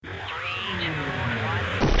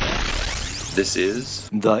This is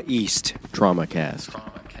The East TraumaCast.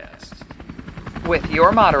 With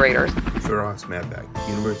your moderators, Firas Madbag,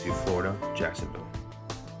 University of Florida, Jacksonville.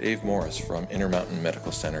 Dave Morris from Intermountain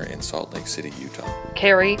Medical Center in Salt Lake City, Utah.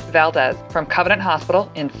 Carrie Valdez from Covenant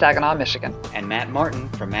Hospital in Saginaw, Michigan. And Matt Martin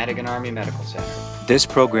from Madigan Army Medical Center. This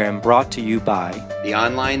program brought to you by the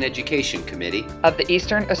Online Education Committee of the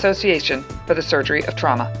Eastern Association for the Surgery of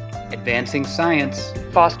Trauma. Advancing science,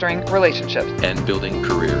 fostering relationships, and building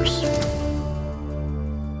careers.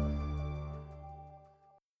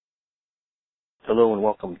 Hello and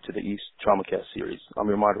welcome to the East TraumaCast series. I'm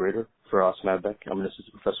your moderator, Firas Madbag. I'm an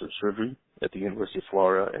assistant professor of surgery at the University of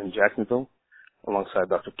Florida in Jacksonville, alongside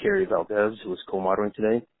Dr. Carrie Valdez, who is co-moderating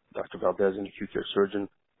today. Dr. Valdez is an acute care surgeon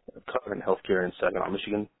at Covenant Healthcare in Saginaw,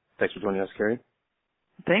 Michigan. Thanks for joining us, Carrie.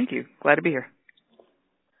 Thank you. Glad to be here.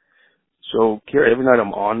 So, Carrie, every night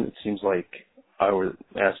I'm on, it seems like I was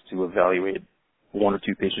asked to evaluate one or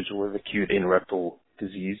two patients with acute anorectal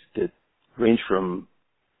disease that range from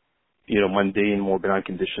mundane, more benign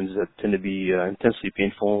conditions that tend to be intensely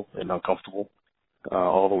painful and uncomfortable,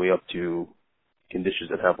 all the way up to conditions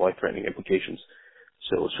that have life-threatening implications.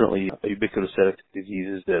 So certainly a ubiquitous set of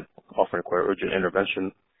diseases that often require urgent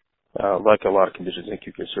intervention, like a lot of conditions in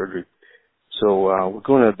acute care surgery. So we're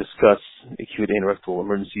going to discuss acute anorectal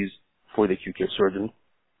emergencies for the acute care surgeon.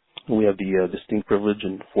 We have the distinct privilege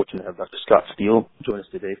and fortune to have Dr. Scott Steele join us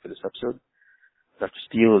today for this episode. Dr.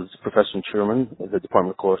 Steele is professor and chairman of the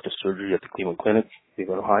Department of Colorectal Surgery at the Cleveland Clinic,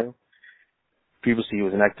 Cleveland, Ohio. Previously, he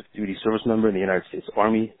was an active duty service member in the United States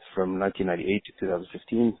Army from 1998 to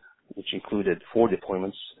 2015, which included 4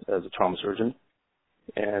 deployments as a trauma surgeon.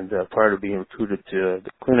 And prior to being recruited to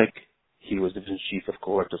the clinic, he was division chief of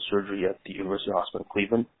colorectal surgery at the University Hospital in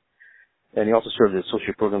Cleveland. And he also served as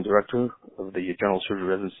associate program director of the general surgery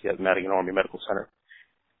residency at Madigan Army Medical Center.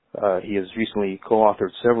 He has recently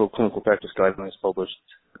co-authored several clinical practice guidelines published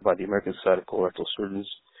by the American Society of Colorectal Surgeons,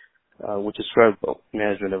 which describe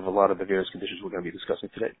management of a lot of the various conditions we're going to be discussing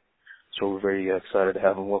today. So we're very excited to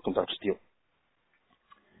have him. Welcome, Dr. Steele.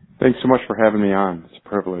 Thanks so much for having me on. It's a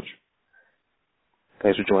privilege.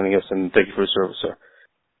 Thanks for joining us, and thank you for your service, sir.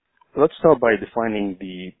 Let's start by defining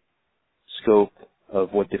the scope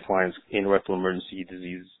of what defines anorectal emergency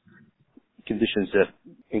disease, conditions that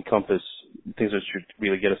encompass things that should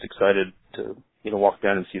really get us excited to, walk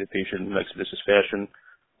down and see the patient in an expeditious fashion,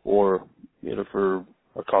 or, for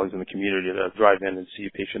our colleagues in the community to drive in and see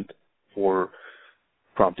a patient for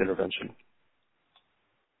prompt intervention.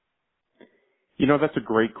 That's a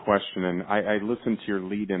great question, and I listened to your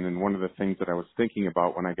lead-in, and one of the things that I was thinking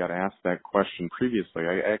about when I got asked that question previously,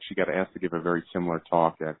 I actually got asked to give a very similar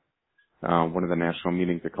talk at one of the national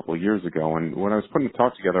meetings a couple of years ago, and when I was putting the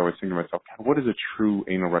talk together, I was thinking to myself, what is a true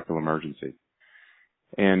anorectal emergency?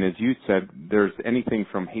 And as you said, there's anything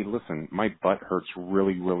from, hey, listen, my butt hurts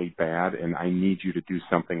really, really bad, and I need you to do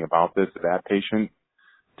something about this, that patient,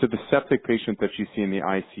 to the septic patient that you see in the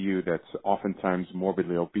ICU that's oftentimes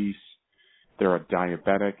morbidly obese. They're a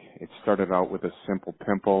diabetic. It started out with a simple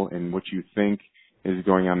pimple, and what you think is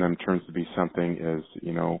going on them turns to be something as,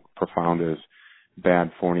 profound as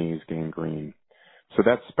bad Fournier's gangrene. So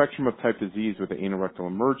that spectrum of type disease with the anorectal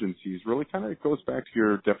emergencies really kind of goes back to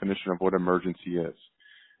your definition of what emergency is.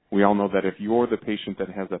 We all know that if you're the patient that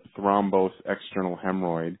has a thrombosed external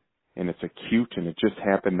hemorrhoid and it's acute and it just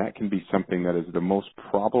happened, that can be something that is the most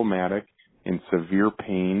problematic and severe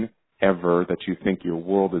pain ever, that you think your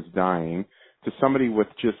world is dying, to somebody with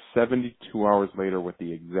just 72 hours later with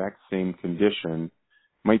the exact same condition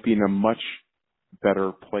might be in a much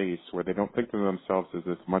better place where they don't think of themselves as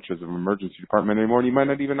much as an emergency department anymore, and you might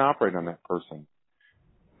not even operate on that person.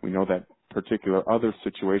 We know that particular other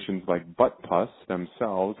situations like butt pus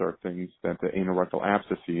themselves are things that the anorectal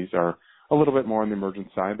abscesses are a little bit more on the emergent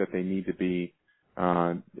side, that they need to be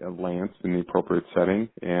lanced in the appropriate setting,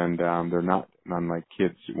 and they're not unlike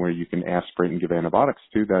kids where you can aspirate and give antibiotics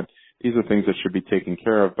to, that these are things that should be taken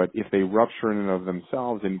care of. But if they rupture in and of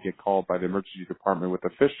themselves and get called by the emergency department with a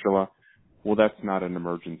fistula, well, that's not an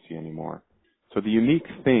emergency anymore. So the unique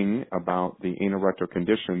thing about the anorectal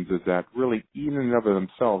conditions is that really, in and of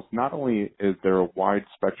themselves, not only is there a wide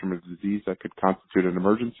spectrum of disease that could constitute an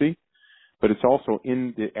emergency, but it's also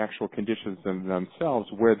in the actual conditions themselves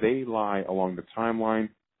where they lie along the timeline,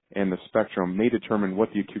 and the spectrum may determine what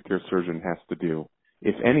the acute care surgeon has to do,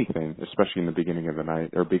 if anything, especially in the beginning of the night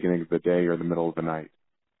or beginning of the day or the middle of the night.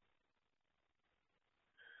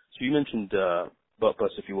 So you mentioned butt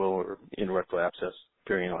pus, if you will, or anorectal abscess,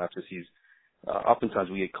 perianal abscesses.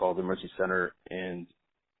 Oftentimes we get called the emergency center, and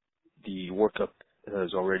the workup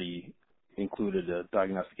has already included a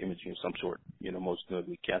diagnostic imaging of some sort, most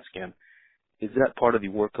notably CAT scan. Is that part of the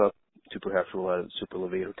workup to perhaps rule out a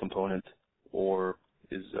supralevator component, or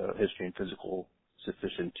is history and physical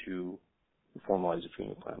sufficient to formalize a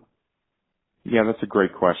treatment plan? Yeah, that's a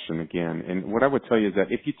great question again. And what I would tell you is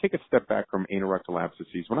that if you take a step back from anorectal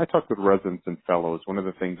abscesses, when I talk with residents and fellows, one of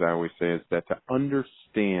the things I always say is that to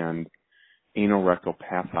understand anorectal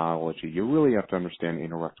pathology, you really have to understand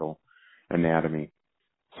anorectal anatomy.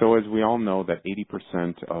 So as we all know that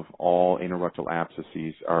 80% of all anorectal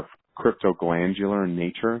abscesses are cryptoglandular in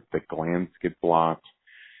nature. The glands get blocked.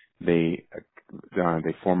 They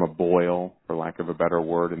form a boil, for lack of a better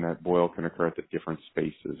word, and that boil can occur at the different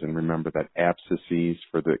spaces. And remember that abscesses,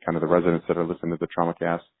 for the kind of the residents that are listening to the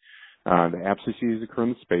TraumaCast, the abscesses occur in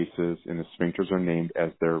the spaces, and the sphincters are named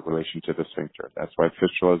as their relation to the sphincter. That's why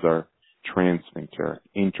fistulas are transsphincteric,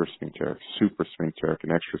 intersphincteric, suprasphincteric,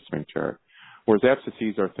 and extrasphincteric. Whereas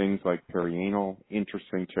abscesses are things like perianal,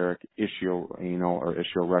 intersphincteric, ischioanal or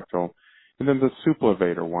ischiorectal, and then the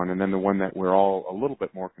supralevator one, and then the one that we're all a little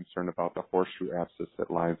bit more concerned about, the horseshoe abscess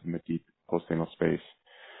that lies in the deep postanal space.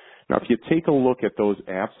 Now, if you take a look at those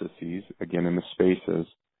abscesses, again in the spaces,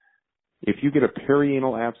 if you get a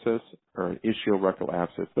perianal abscess or an ischiorectal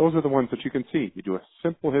abscess, those are the ones that you can see. You do a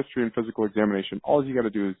simple history and physical examination. All you got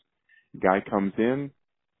to do is, guy comes in,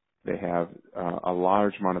 they have a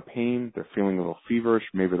large amount of pain, they're feeling a little feverish,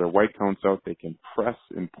 maybe their white count's out, they can press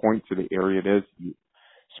and point to the area it is. You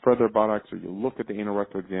spread their buttocks, or you look at the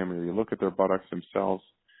anorectal examiner, you look at their buttocks themselves,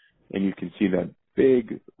 and you can see that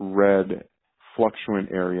big red fluctuant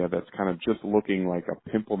area that's kind of just looking like a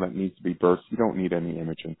pimple that needs to be burst. You don't need any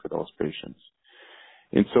imaging for those patients.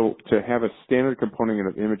 And so to have a standard component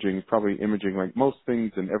of imaging, probably imaging like most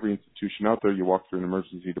things in every institution out there, you walk through an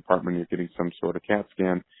emergency department, you're getting some sort of CAT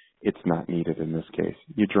scan. It's not needed in this case.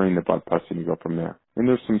 You drain the butt pus and you go from there. And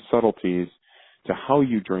there's some subtleties to how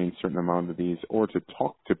you drain certain amount of these, or to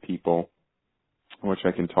talk to people, which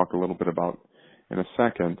I can talk a little bit about in a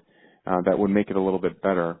second, that would make it a little bit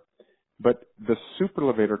better. But the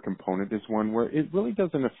supralevator component is one where it really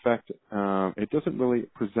doesn't affect, it doesn't really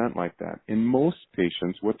present like that. In most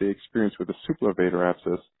patients, what they experience with a supralevator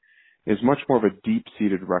abscess is much more of a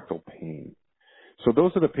deep-seated rectal pain. So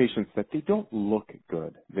those are the patients that they don't look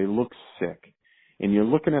good. They look sick. And you're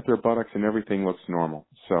looking at their buttocks and everything looks normal.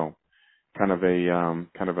 So kind of a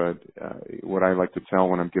what I like to tell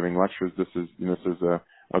when I'm giving lectures, this is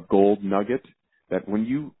a gold nugget, that when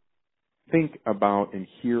you think about and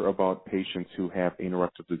hear about patients who have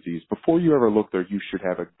anorectal disease, before you ever look there, you should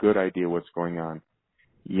have a good idea what's going on.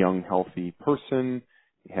 Young, healthy person,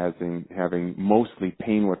 having mostly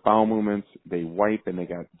pain with bowel movements, they wipe and they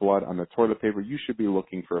got blood on the toilet paper, you should be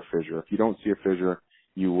looking for a fissure. If you don't see a fissure,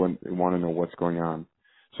 you want to know what's going on.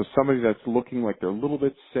 So somebody that's looking like they're a little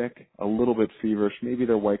bit sick, a little bit feverish, maybe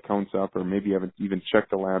their white count's up, or maybe you haven't even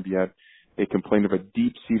checked the lab yet, they complain of a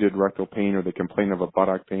deep-seated rectal pain, or they complain of a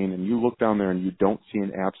buttock pain, and you look down there and you don't see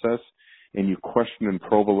an abscess, and you question and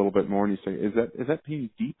probe a little bit more, and you say, is that pain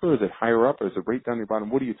deeper? Is it higher up? Or is it right down your bottom?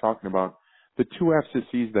 What are you talking about? The two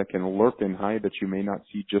abscesses that can lurk and hide that you may not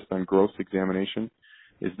see just on gross examination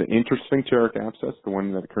is the intersphincteric abscess, the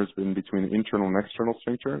one that occurs in between the internal and external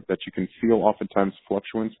sphincter, that you can feel oftentimes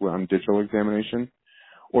fluctuates on digital examination,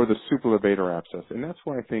 or the supralevator abscess. And that's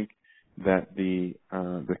why I think that the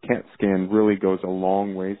CAT scan really goes a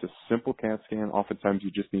long ways. A simple CAT scan, oftentimes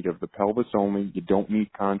you just need of the pelvis only. You don't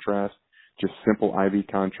need contrast, just simple IV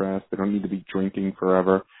contrast. They don't need to be drinking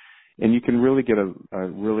forever. And you can really get a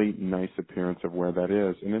really nice appearance of where that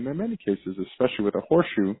is. And in many cases, especially with a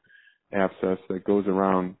horseshoe abscess that goes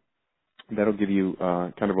around, that'll give you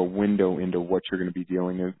kind of a window into what you're going to be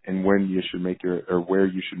dealing with and when you should make where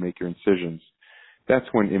you should make your incisions. That's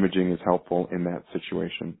when imaging is helpful in that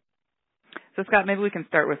situation. So, Scott, maybe we can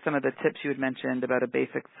start with some of the tips you had mentioned about a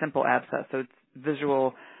basic, simple abscess. So it's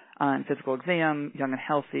visual on physical exam, young and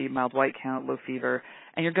healthy, mild white count, low fever,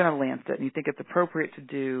 and you're going to Lancet, and you think it's appropriate to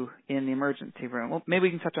do in the emergency room. Well, maybe we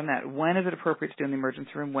can touch on that. When is it appropriate to do in the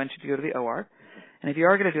emergency room? When should you go to the OR? And if you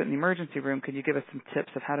are going to do it in the emergency room, could you give us some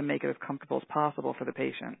tips of how to make it as comfortable as possible for the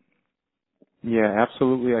patient? Yeah,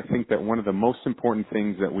 absolutely. I think that one of the most important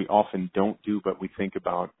things that we often don't do but we think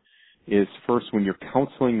about is first when you're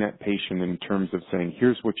counseling that patient in terms of saying,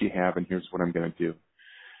 here's what you have and here's what I'm going to do.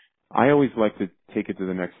 I always like to take it to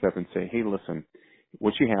the next step and say, hey, listen,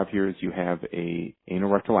 what you have here is you have a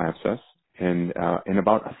anorectal abscess, and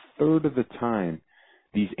about a third of the time,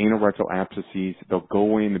 these anorectal abscesses, they'll go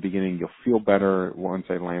away in the beginning. You'll feel better once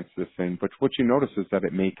I lance this thing. But what you notice is that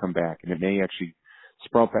it may come back, and it may actually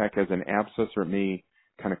sprout back as an abscess, or it may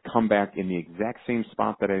kind of come back in the exact same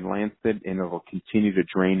spot that I lanced it, and it will continue to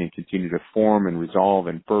drain and continue to form and resolve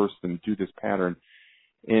and burst and do this pattern.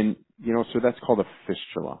 And, so that's called a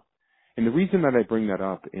fistula. the reason that I bring that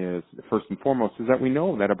up is, first and foremost, is that we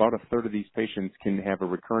know that about a third of these patients can have a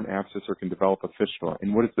recurrent abscess or can develop a fistula.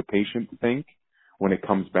 And what does the patient think when it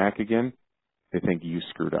comes back again? They think you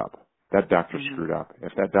screwed up. That doctor screwed up.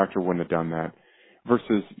 If that doctor wouldn't have done that,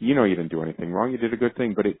 versus, you didn't do anything wrong, you did a good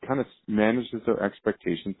thing, but it kind of manages their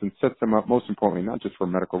expectations and sets them up, most importantly, not just for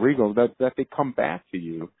medical legal, that they come back to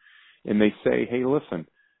you and they say, hey, listen,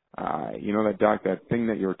 that thing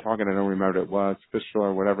that you were talking, I don't remember what it was, fistula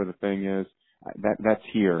or whatever the thing is, that's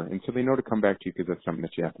here. And so they know to come back to you because that's something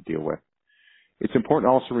that you have to deal with. It's important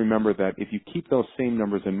to also remember that if you keep those same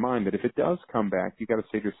numbers in mind, that if it does come back, you got to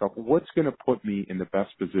say to yourself, what's going to put me in the best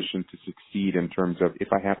position to succeed in terms of if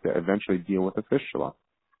I have to eventually deal with a fistula?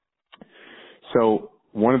 So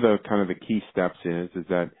one of the kind of the key steps is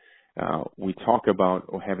that we talk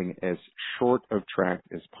about having as short of tract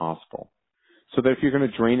as possible. So that if you're going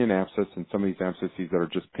to drain an abscess, and some of these abscesses that are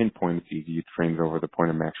just pinpoint, it's easy to drain it over the point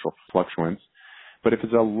of maximal fluctuance. But if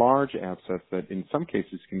it's a large abscess that in some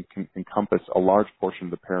cases can encompass a large portion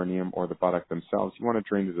of the perineum or the buttock themselves, you want to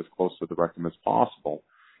drain it as close to the rectum as possible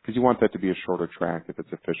because you want that to be a shorter tract if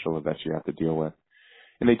it's a fistula that you have to deal with.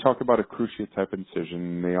 And they talk about a crucia type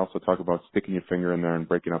incision. They also talk about sticking your finger in there and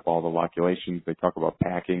breaking up all the loculations. They talk about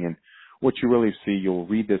packing. And what you really see, you'll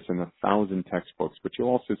read this in 1,000 textbooks, but you'll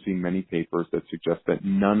also see many papers that suggest that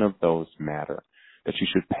none of those matter, that you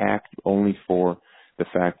should pack only for the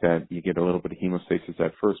fact that you get a little bit of hemostasis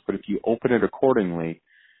at first. But if you open it accordingly,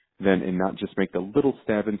 then and not just make the little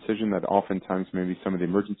stab incision that oftentimes maybe some of the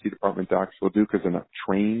emergency department docs will do because they're not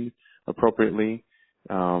trained appropriately,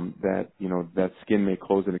 that skin may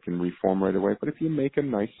close and it can reform right away. But if you make a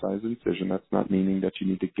nice size incision, that's not meaning that you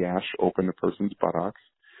need to gash open the person's buttocks.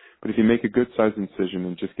 But if you make a good size incision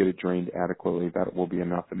and just get it drained adequately, that will be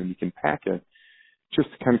enough. And then you can pack it just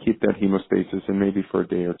to kind of keep that hemostasis and maybe for a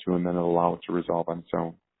day or two, and then it'll allow it to resolve on its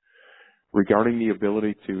own. Regarding the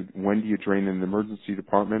ability to, when do you drain in an emergency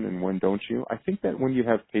department and when don't you? I think that when you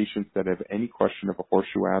have patients that have any question of a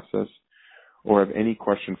horseshoe abscess or have any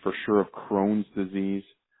question for sure of Crohn's disease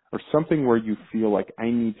or something where you feel like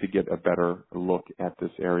I need to get a better look at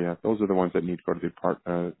this area, those are the ones that need to go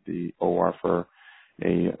to the OR for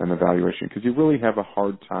an evaluation because you really have a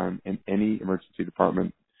hard time in any emergency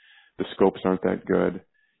department. The scopes aren't that good.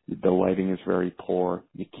 The lighting is very poor.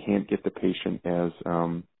 You can't get the patient as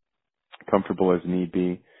comfortable as need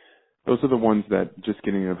be. Those are the ones that just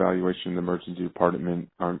getting an evaluation in the emergency department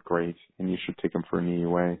aren't great, and you should take them for an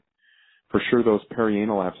EUA. For sure, those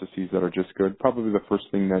perianal abscesses that are just good, probably the first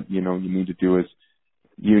thing that you need to do is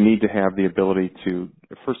you need to have the ability to,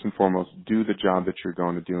 first and foremost, do the job that you're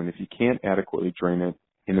going to do. And if you can't adequately drain it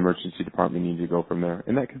in the emergency department, you need to go from there.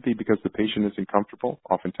 And that could be because the patient isn't comfortable.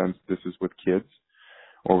 Oftentimes this is with kids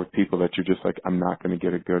or with people that you're just like, I'm not going to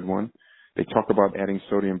get a good one. They talk about adding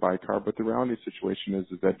sodium bicarb, but the reality of the situation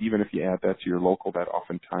is that even if you add that to your local, that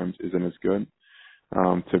oftentimes isn't as good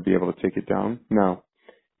to be able to take it down. Now,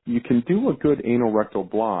 you can do a good anal rectal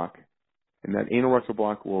block, and that anal rectal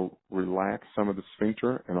block will relax some of the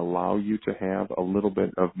sphincter and allow you to have a little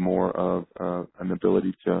bit of more of an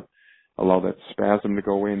ability to allow that spasm to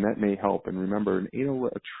go away, and that may help. And remember,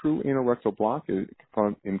 a true anal rectal block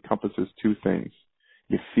encompasses two things.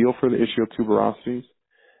 You feel for the ischial tuberosities.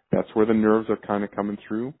 That's where the nerves are kind of coming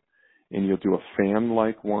through, and you'll do a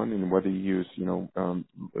fan-like one. And whether you use,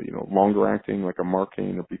 longer acting like a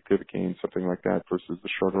Marcaine or bupivacaine, something like that, versus the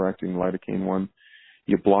shorter acting lidocaine one,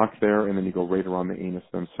 you block there, and then you go right around the anus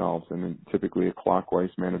themselves. And then typically a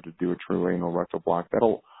clockwise manner to do a true anal rectal block.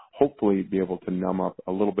 That'll hopefully be able to numb up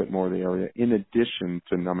a little bit more of the area, in addition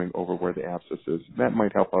to numbing over where the abscess is. That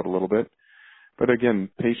might help out a little bit. But again,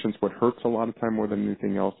 patients, what hurts a lot of time more than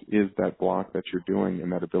anything else is that block that you're doing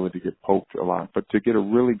and that ability to get poked a lot. But to get a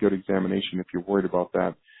really good examination, if you're worried about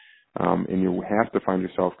that, and you have to find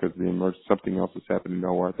yourself because something else has happened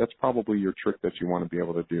nowhere, that's probably your trick that you want to be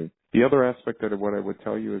able to do. The other aspect of what I would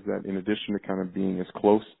tell you is that in addition to kind of being as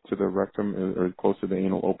close to the rectum or close to the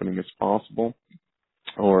anal opening as possible,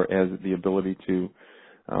 or as the ability to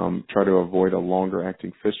try to avoid a longer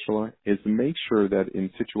acting fistula, is to make sure that in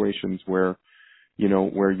situations where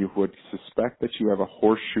you would suspect that you have a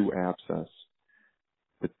horseshoe abscess,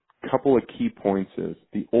 the couple of key points is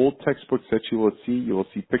the old textbooks that you will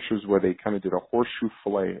see pictures where they kind of did a horseshoe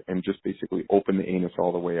fillet and just basically open the anus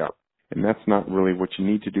all the way up. And that's not really what you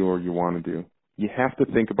need to do or you want to do. You have to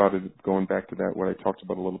think about it, going back to that, what I talked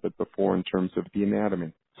about a little bit before in terms of the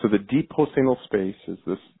anatomy. So the deep postanal space is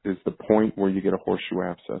the point where you get a horseshoe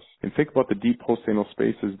abscess. And think about the deep postanal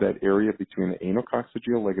space as that area between the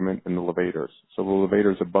anococcygeal ligament and the levators. So the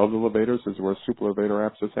levators above the levators is where a supralevator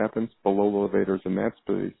abscess happens. Below the levators in that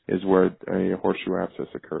space is where a horseshoe abscess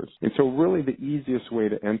occurs. And so really the easiest way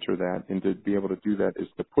to enter that and to be able to do that is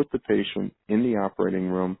to put the patient in the operating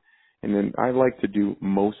room. And then I like to do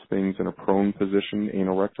most things in a prone position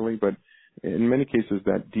anorectally, but in many cases,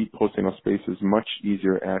 that deep postanal space is much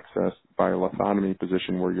easier accessed by a lithotomy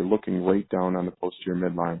position where you're looking right down on the posterior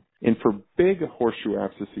midline. And for big horseshoe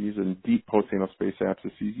abscesses and deep postanal space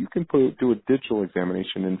abscesses, you can do a digital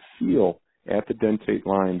examination and feel at the dentate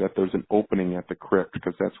line that there's an opening at the crypt,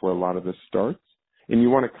 because that's where a lot of this starts. And you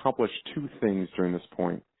want to accomplish two things during this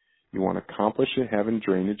point. You want to accomplish having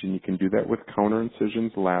drainage, and you can do that with counter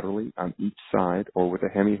incisions laterally on each side or with a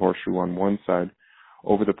hemi-horseshoe on one side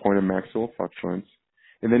over the point of maximal fluctuance,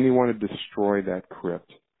 and then you want to destroy that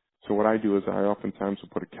crypt. So what I do is I oftentimes will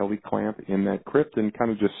put a Kelly clamp in that crypt and kind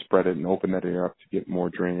of just spread it and open that area up to get more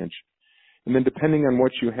drainage. And then depending on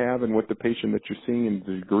what you have and what the patient that you're seeing and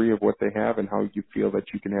the degree of what they have and how you feel that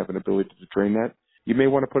you can have an ability to drain that, you may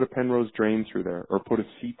want to put a Penrose drain through there or put a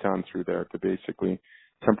Ceton through there to basically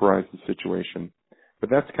temporize the situation. But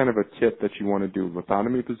that's kind of a tip that you want to do.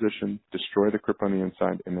 Lithotomy position, destroy the crypt on the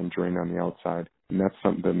inside, and then drain on the outside. And that's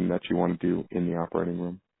something that you want to do in the operating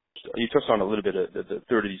room. You touched on a little bit that a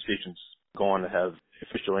third of these patients go on to have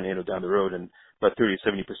fistula and ano down the road, and about 30 to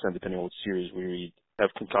 70%, depending on what series we read, have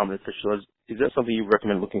concomitant fistulas. Is that something you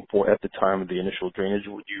recommend looking for at the time of the initial drainage,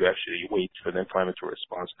 or would you actually wait for the inflammatory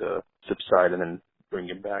response to subside and then bring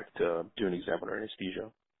him back to do an exam under anesthesia?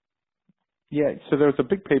 Yeah, so there was a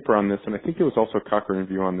big paper on this, and I think there was also a Cochrane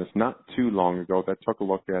review on this not too long ago that took a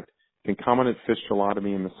look at concomitant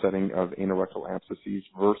fistulotomy in the setting of anorectal abscesses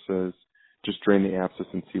versus just drain the abscess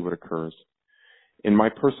and see what occurs. In my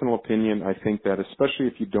personal opinion, I think that especially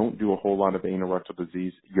if you don't do a whole lot of anorectal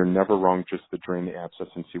disease, you're never wrong just to drain the abscess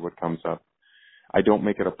and see what comes up. I don't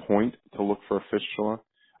make it a point to look for a fistula.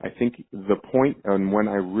 I think the point and when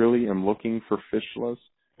I really am looking for fistulas,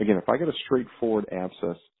 again, if I get a straightforward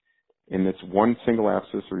abscess and it's one single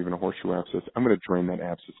abscess or even a horseshoe abscess, I'm going to drain that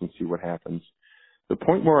abscess and see what happens. The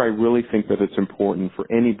point where I really think that it's important for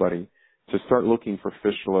anybody to start looking for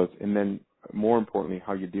fistulas, and then more importantly,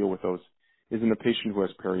 how you deal with those, is in the patient who has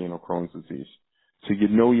perianal Crohn's disease. So you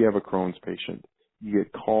know you have a Crohn's patient. You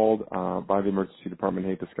get called by the emergency department,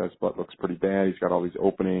 hey, this guy's butt looks pretty bad. He's got all these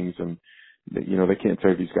openings, and you know they can't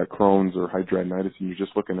tell if he's got Crohn's or hidradenitis, and you're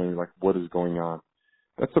just looking at him like, what is going on?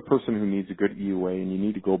 That's a person who needs a good EUA, and you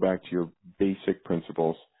need to go back to your basic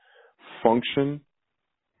principles. Function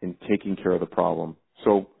and taking care of the problem.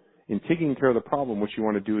 So in taking care of the problem, what you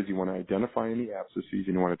want to do is you want to identify any abscesses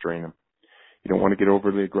and you want to drain them. You don't want to get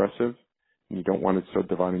overly aggressive, and you don't want to start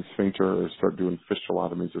dividing sphincter or start doing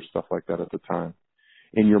fistulotomies or stuff like that at the time.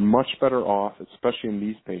 And you're much better off, especially in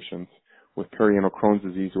these patients with perianal Crohn's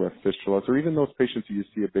disease who have fistulas, or even those patients who you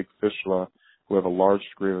see a big fistula who have a large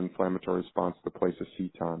degree of inflammatory response, to place a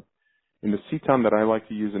Ceton. And the Ceton that I like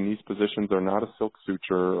to use in these positions are not a silk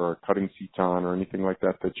suture or a cutting Ceton or anything like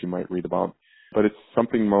that that you might read about, but it's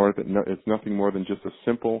something more it's nothing more than just a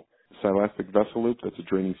simple silastic vessel loop that's a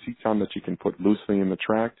draining Ceton that you can put loosely in the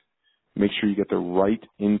tract. Make sure you get the right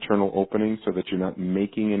internal opening so that you're not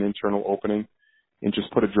making an internal opening, and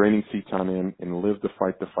just put a draining Ceton in and live the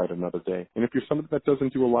fight another day. And if you're somebody that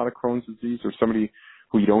doesn't do a lot of Crohn's disease, or somebody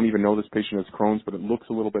who you don't even know this patient has Crohn's but it looks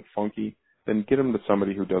a little bit funky, then get them to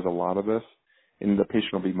somebody who does a lot of this, and the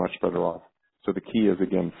patient will be much better off. So the key is,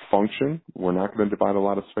 again, function. We're not going to divide a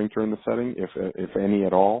lot of sphincter in the setting, if any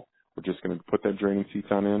at all. We're just going to put that draining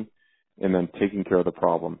Ceton in, and then taking care of the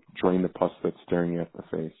problem. Drain the pus that's staring you at the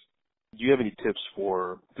face. Do you have any tips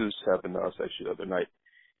for, this happened to us actually the other night,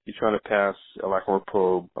 you're trying to pass a Lacrimore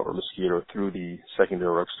probe or mosquito through the secondary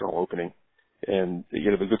or external opening. And, you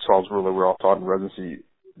know, the good solves rule that we're all taught in residency,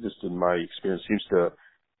 just in my experience, seems to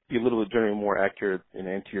be a little bit generally more accurate in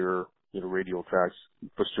anterior, you know, radial tracts,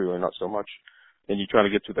 posteriorly not so much. And you're trying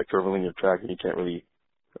to get through that curvilinear tract, and you can't really,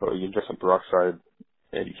 or you inject some peroxide,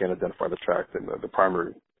 and you can't identify the tract and the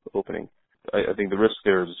primary opening. I think the risk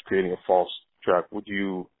there is creating a false tract. Would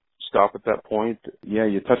you stop at that point? Yeah,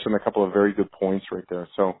 you touched on a couple of very good points right there.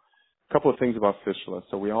 So a couple of things about fistula.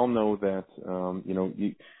 So we all know that,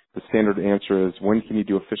 the standard answer is, when can you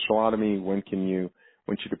do a fistulotomy? When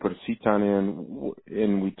should you put a Ceton in?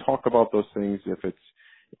 And we talk about those things. If it's,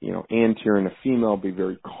 anterior in a female, be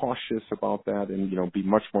very cautious about that, and, be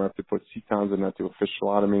much more apt to put Cetons and not do a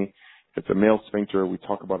fistulotomy. If it's a male sphincter, we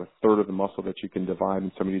talk about a third of the muscle that you can divide,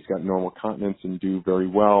 and somebody's got normal continence and do very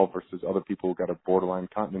well versus other people who've got a borderline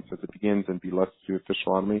continence as it begins and be less to a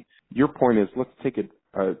fissulotomy. Your point is, let's take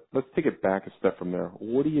it back a step from there.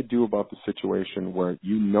 What do you do about the situation where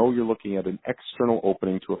you know you're looking at an external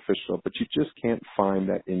opening to a fistula, but you just can't find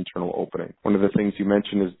that internal opening? One of the things you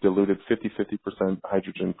mentioned is diluted 50%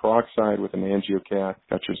 hydrogen peroxide with an angiocath.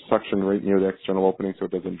 Got your suction right near the external opening so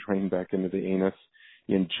it doesn't drain back into the anus.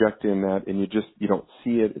 You inject in that, and you don't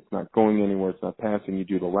see it. It's not going anywhere. It's not passing. You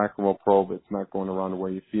do the lacrimal probe. It's not going around to where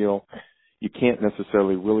you feel. You can't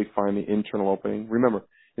necessarily really find the internal opening. Remember,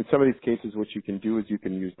 in some of these cases, what you can do is you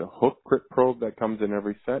can use the hook crypt probe that comes in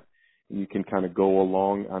every set, and you can kind of go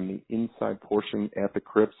along on the inside portion at the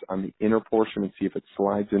crypts on the inner portion and see if it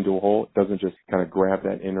slides into a hole. It doesn't just kind of grab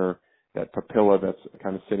that papilla that's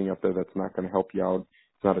kind of sitting up there that's not going to help you out.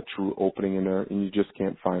 It's not a true opening in there, and you just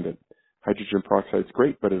can't find it. Hydrogen peroxide is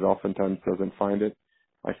great, but it oftentimes doesn't find it.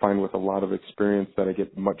 I find with a lot of experience that I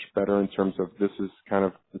get much better in terms of this is kind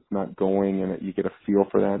of, it's not going, and you get a feel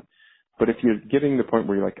for that. But if you're getting to the point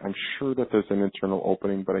where you're like, I'm sure that there's an internal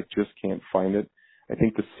opening, but I just can't find it, I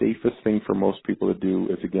think the safest thing for most people to do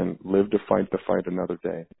is, again, live to fight the fight another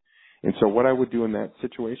day. And so what I would do in that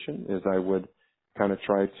situation is I would kind of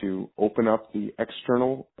try to open up the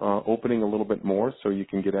external opening a little bit more so you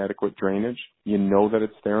can get adequate drainage. You know that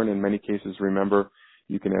it's there, and in many cases, remember,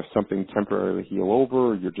 you can have something temporarily heal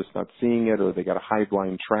over, or you're just not seeing it, or they got a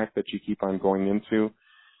high-blind tract that you keep on going into.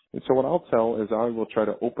 And so what I'll tell is I will try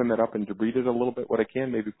to open that up and debride it a little bit what I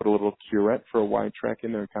can, maybe put a little curette for a wide track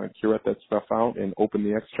in there and kind of curette that stuff out and open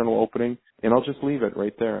the external opening, and I'll just leave it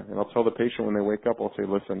right there. And I'll tell the patient when they wake up, I'll say,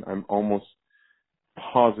 listen, I'm almost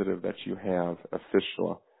positive that you have a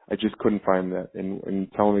fistula. I just couldn't find that. And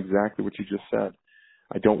tell them exactly what you just said.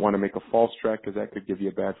 I don't want to make a false track because that could give you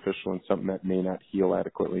a bad fistula and something that may not heal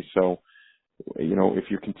adequately. So, if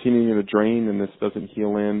you're continuing to drain and this doesn't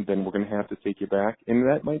heal in, then we're going to have to take you back. And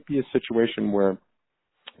that might be a situation where,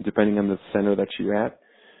 depending on the center that you're at,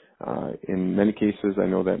 in many cases, I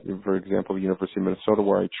know that, for example, the University of Minnesota,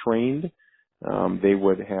 where I trained, they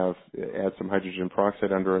would add some hydrogen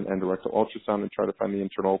peroxide under an endorectal ultrasound and try to find the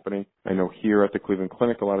internal opening. I know here at the Cleveland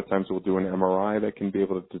Clinic, a lot of times we'll do an MRI that can be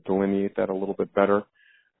able to delineate that a little bit better.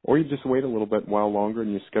 Or you just wait a little bit while longer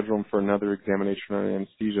and you schedule them for another examination or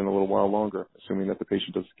anesthesia in a little while longer, assuming that the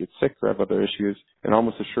patient doesn't get sick or have other issues. And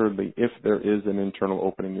almost assuredly, if there is an internal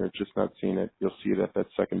opening, you're just not seeing it, you'll see it at that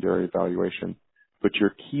secondary evaluation. But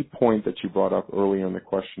your key point that you brought up earlier in the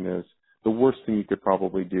question is the worst thing you could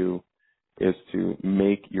probably do is to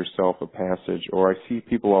make yourself a passage. Or I see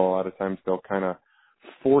people a lot of times, they'll kind of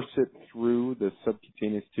force it through the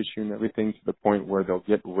subcutaneous tissue and everything to the point where they'll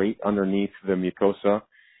get right underneath the mucosa.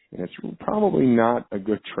 And it's probably not a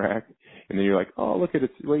good track. And then you're like, oh, look at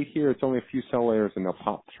it, it's right here. It's only a few cell layers, and they'll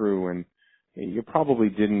pop through. And you probably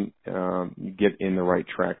didn't get in the right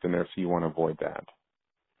tract in there, so you want to avoid that.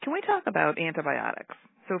 Can we talk about antibiotics?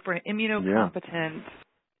 So for an immunocompetent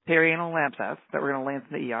perianal abscess that we're going to land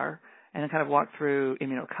in the ER, and then kind of walk through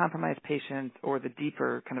immunocompromised patients or the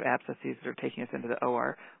deeper kind of abscesses that are taking us into the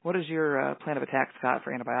OR, what is your plan of attack, Scott,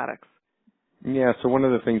 for antibiotics? Yeah, so one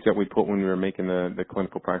of the things that we put when we were making the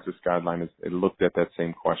clinical practice guideline is it looked at that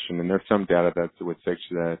same question. And there's some data that would say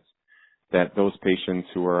that those patients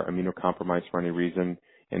who are immunocompromised for any reason,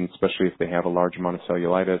 and especially if they have a large amount of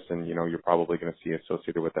cellulitis, and, you're probably going to see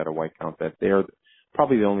associated with that a white count, that they're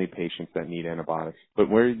probably the only patients that need antibiotics.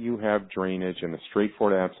 But where you have drainage and a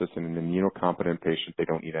straightforward abscess in an immunocompetent patient, they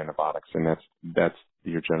don't need antibiotics. And that's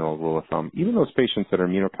your general rule of thumb. Even those patients that are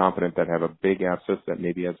immunocompetent that have a big abscess that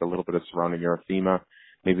maybe has a little bit of surrounding erythema,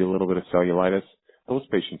 maybe a little bit of cellulitis, those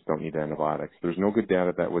patients don't need antibiotics. There's no good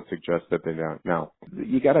data that would suggest that they don't. Now,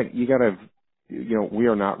 you gotta, we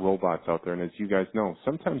are not robots out there. And as you guys know,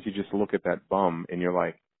 sometimes you just look at that bum and you're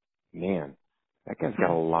like, man, that guy's got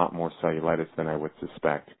a lot more cellulitis than I would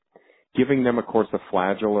suspect. Giving them a course of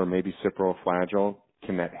Flagyl or maybe ciproflagyl,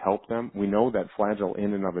 can that help them? We know that Flagyl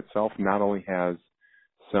in and of itself not only has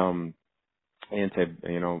some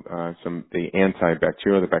the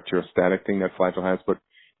antibacterial, the bacteriostatic thing that Flagyl has, but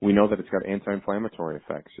we know that it's got anti-inflammatory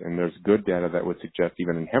effects. And there's good data that would suggest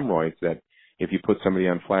even in hemorrhoids that if you put somebody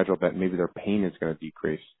on Flagyl, that maybe their pain is going to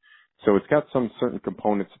decrease. So it's got some certain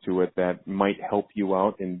components to it that might help you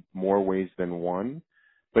out in more ways than one.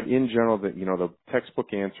 But in general, the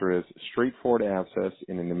textbook answer is straightforward abscess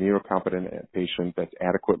in an immunocompetent patient that's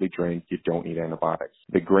adequately drained. You don't need antibiotics.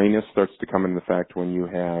 The grayness starts to come in the fact when you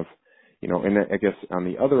have, and I guess on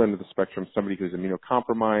the other end of the spectrum, somebody who's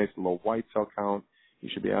immunocompromised, low white cell count, you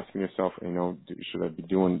should be asking yourself, should I be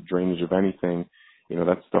doing drainage of anything?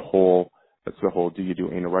 That's the whole That's the whole, do you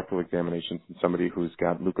do anal rectal examinations in somebody who's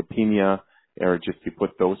got leukopenia, or just you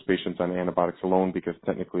put those patients on antibiotics alone because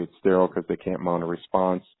technically it's sterile because they can't mount a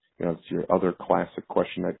response? It's your other classic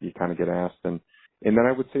question that you kind of get asked. And then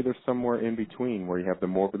I would say there's somewhere in between where you have the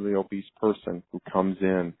morbidly obese person who comes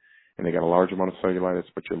in and they got a large amount of cellulitis,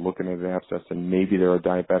 but you're looking at an abscess and maybe they're a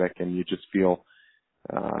diabetic and you just feel,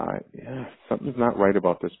 something's not right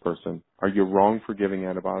about this person. Are you wrong for giving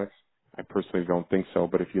antibiotics? I personally don't think so,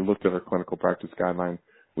 but if you looked at our clinical practice guideline,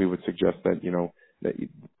 we would suggest that, that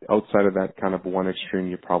outside of that kind of one extreme,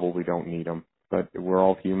 you probably don't need them. But we're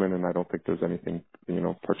all human, and I don't think there's anything,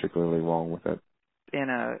 particularly wrong with it. In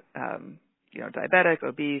a, diabetic,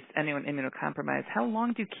 obese, anyone immunocompromised, how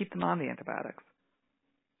long do you keep them on the antibiotics?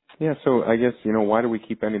 Yeah, so I guess, why do we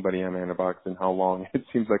keep anybody on antibiotics and how long? It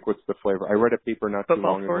seems like what's the flavor? I read a paper not too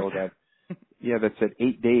long ago that said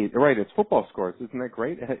 8 days. Right, it's football scores. Isn't that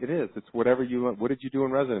great? It is. It's whatever what did you do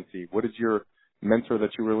in residency? What did your mentor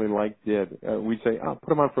that you really liked did? We say, put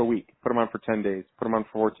them on for a week, put them on for 10 days, put them on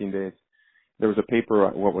for 14 days. There was a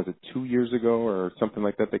paper, 2 years ago or something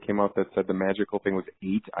like that came out that said the magical thing was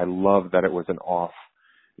 8. I love that it was an off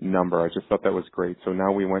number. I just thought that was great. So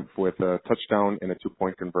now we went with a touchdown and a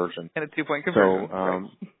 2-point conversion. And a 2-point conversion.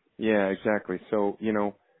 So, yeah, exactly. So,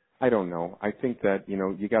 I don't know. I think that,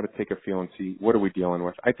 you got to take a feel and see what are we dealing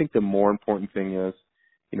with. I think the more important thing is,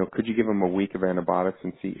 could you give them a week of antibiotics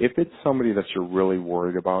and see if it's somebody that you're really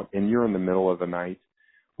worried about and you're in the middle of the night.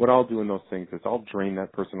 What I'll do in those things is I'll drain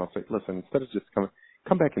that person. I'll say, listen, instead of just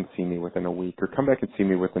come back and see me within a week or come back and see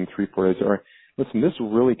me within 3-4 days. Or listen, this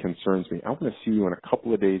really concerns me. I want to see you in a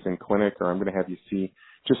couple of days in clinic, or I'm going to have you see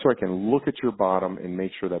just so I can look at your bottom and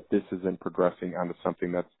make sure that this isn't progressing onto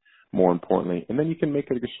something that's more importantly. And then you can make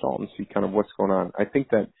it a gestalt and see kind of what's going on. I think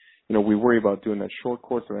that, we worry about doing that short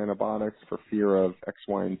course of antibiotics for fear of X,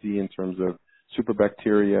 Y, and Z in terms of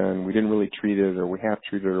superbacteria, and we didn't really treat it or we half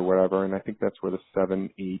treated it or whatever. And I think that's where the 7,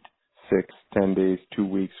 8, 6, 10 days, 2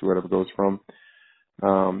 weeks, whatever goes from.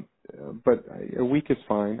 But a week is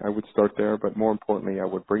fine. I would start there, but more importantly, I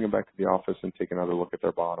would bring them back to the office and take another look at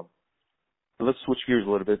their bottom. Let's switch gears a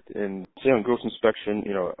little bit and say on gross inspection,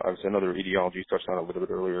 obviously another etiology you touched on a little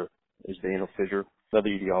bit earlier is the anal fissure, another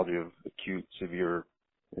etiology of acute, severe,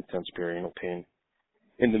 intense perianal pain.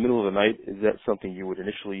 In the middle of the night, is that something you would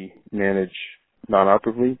initially manage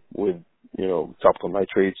non-operatively with, topical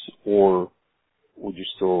nitrates, or would you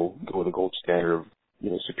still go with the gold standard of,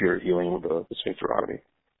 superior healing with the sphincterotomy?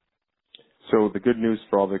 So the good news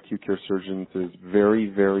for all the acute care surgeons is very,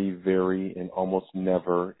 very, very, and almost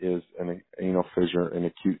never is an anal fissure an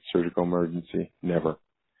acute surgical emergency. Never.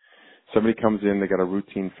 Somebody comes in, they got a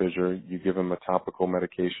routine fissure, you give them a topical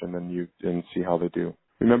medication and see how they do.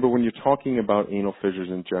 Remember, when you're talking about anal fissures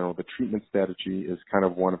in general, the treatment strategy is kind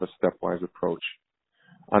of one of a stepwise approach.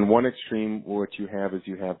 On one extreme, what you have is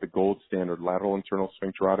the gold standard lateral internal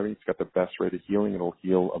sphincterotomy. It's got the best rate of healing. It'll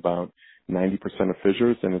heal about 90% of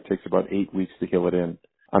fissures, and it takes about 8 weeks to heal it in.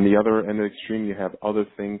 On the other end of the extreme, you have other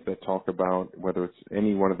things that talk about whether it's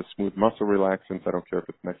any one of the smooth muscle relaxants. I don't care if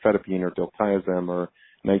it's nifedipine or diltiazem or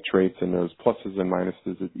nitrates, and there's pluses and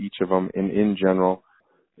minuses of each of them. And in general,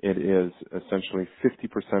 it is essentially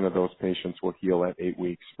 50% of those patients will heal at 8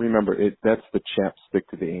 weeks. Remember, that's the chapstick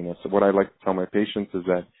to the anus. So what I like to tell my patients is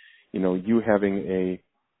that, you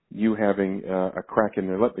having a crack in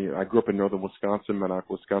there. I grew up in northern Wisconsin,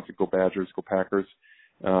 Monaco, Wisconsin. Go Badgers, go Packers.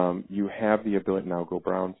 You have the ability now. Go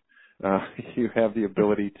Browns. You have the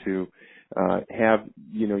ability to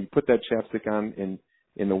you put that chapstick on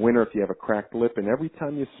in the winter if you have a cracked lip, and every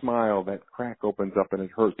time you smile, that crack opens up and it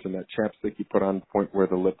hurts, and that chapstick you put on the point where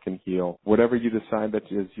the lip can heal. Whatever you decide that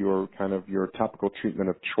is your topical treatment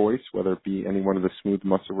of choice, whether it be any one of the smooth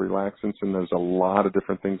muscle relaxants, and there's a lot of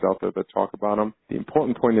different things out there that talk about them. The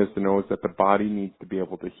important point is to know is that the body needs to be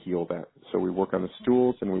able to heal that. So we work on the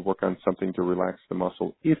stools and we work on something to relax the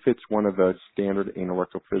muscle if it's one of the standard anal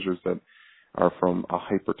rectal fissures that are from a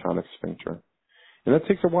hypertonic sphincter. And that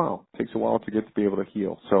takes a while. It takes a while to get to be able to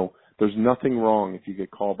heal. So there's nothing wrong if you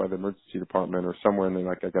get called by the emergency department or somewhere and they're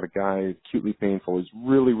like, I got a guy, acutely painful, he's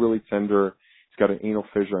really, really tender, he's got an anal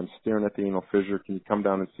fissure, I'm staring at the anal fissure, can you come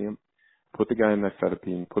down and see him? Put the guy on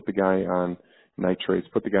nifedipine, put the guy on nitrates,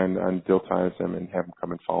 put the guy on diltiazem and have him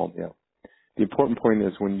come and follow me out. The important point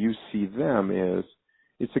is when you see them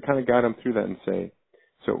is to kind of guide them through that and say,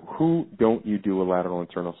 so who don't you do a lateral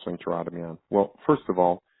internal sphincterotomy on? Well, first of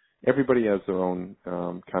all, everybody has their own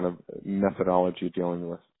kind of methodology of dealing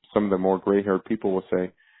with. Some of the more gray-haired people will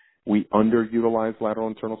say, we underutilize lateral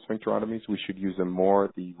internal sphincterotomies. We should use them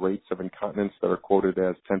more. The rates of incontinence that are quoted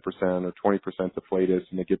as 10% or 20% deflatus,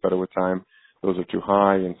 and they get better with time. those are too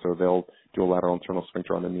high, and so they'll do a lateral internal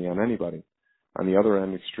sphincterotomy on anybody. On the other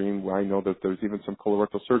end extreme, I know that there's even some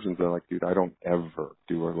colorectal surgeons that are like, dude, I don't ever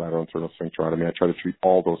do a lateral internal sphincterotomy. I try to treat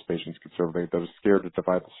all those patients conservatively. They're scared to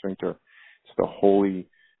divide the sphincter. It's the holy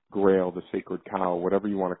grail, the sacred cow, whatever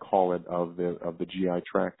you want to call it, of the GI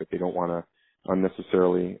tract, that they don't want to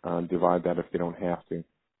unnecessarily divide that if they don't have to.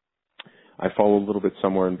 I fall a little bit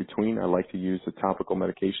somewhere in between. I like to use the topical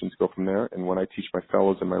medications, go from there. And what I teach my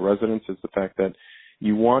fellows and my residents is the fact that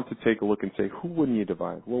you want to take a look and say, who wouldn't you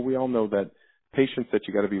divide? Well, we all know that patients that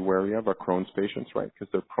you got to be wary of are Crohn's patients, right?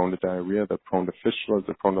 Because they're prone to diarrhea, they're prone to fistulas,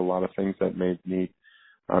 they're prone to a lot of things that may need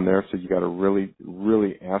on there. So you got to really,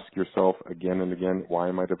 really ask yourself again and again, why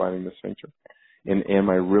am I dividing the sphincter? And am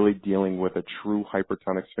I really dealing with a true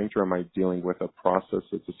hypertonic sphincter? Am I dealing with a process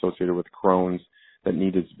that's associated with Crohn's that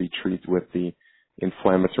needed to be treated with the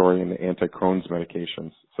inflammatory and the anti-Crohn's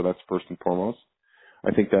medications? So that's first and foremost.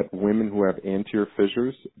 I think that women who have anterior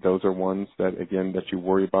fissures, those are ones that, again, that you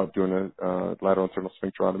worry about doing a lateral internal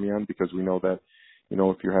sphincterotomy on, because we know that,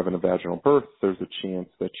 if you're having a vaginal birth, there's a chance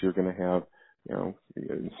that you're going to have,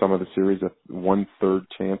 in some of the series, a 1/3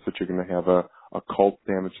 chance that you're going to have a occult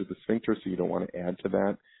damage to the sphincter, so you don't want to add to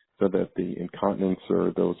that, so that the incontinence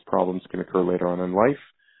or those problems can occur later on in life.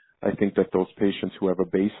 I think that those patients who have a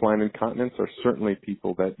baseline incontinence are certainly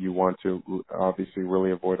people that you want to obviously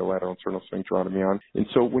really avoid a lateral internal sphincterotomy on. And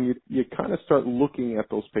so when you kind of start looking at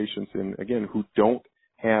those patients, and again, who don't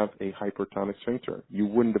have a hypertonic sphincter, you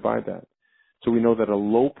wouldn't divide that. So we know that a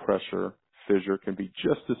low pressure fissure can be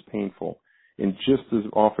just as painful and just as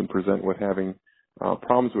often present with having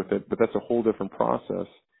problems with it, but that's a whole different process.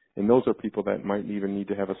 And those are people that might even need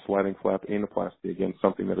to have a sliding flap anaplasty, again,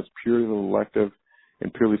 something that is purely elective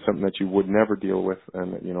and purely something that you would never deal with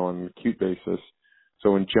on an acute basis.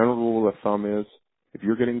 So in general, rule of thumb is, if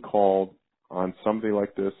you're getting called on somebody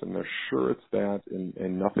like this and they're sure it's that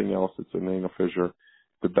and nothing else, it's an anal fissure,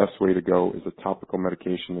 the best way to go is a topical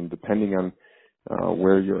medication. And depending on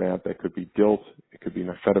where you're at, that could be DILT, it could be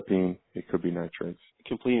nifedipine, it could be nitrates.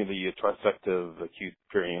 Completing the trifecta of acute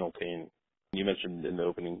perianal pain, you mentioned in the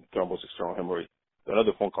opening thrombosed external hemorrhoid.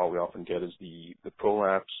 Another phone call we often get is the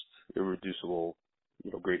prolapsed, irreducible,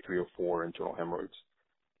 grade 3 or 4 internal hemorrhoids.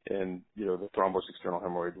 And, the thrombosed external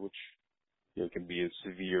hemorrhoid, which, can be a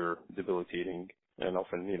severe, debilitating, and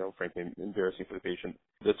often, frankly, embarrassing for the patient.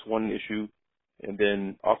 That's one issue. And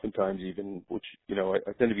then oftentimes even, which,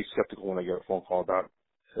 I tend to be skeptical when I get a phone call about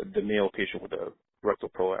the male patient with a rectal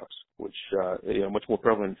prolapse, which, much more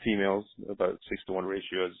prevalent in females, about 6-to-1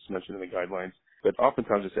 ratio, as mentioned in the guidelines. But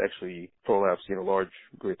oftentimes it's actually prolapse, large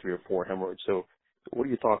grade 3 or 4 hemorrhoids. So what are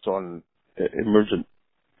your thoughts on emergent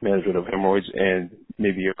management of hemorrhoids, and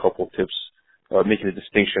maybe a couple of tips making a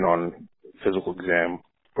distinction on physical exam,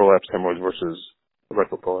 prolapsed hemorrhoids versus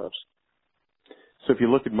rectal prolapse? So if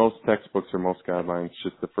you look at most textbooks or most guidelines,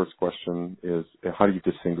 just the first question is, how do you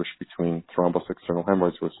distinguish between thrombosed external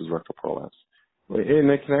hemorrhoids versus rectal prolapse? And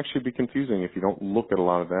it can actually be confusing if you don't look at a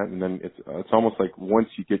lot of that, and then it's almost like once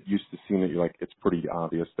you get used to seeing it, you're like, it's pretty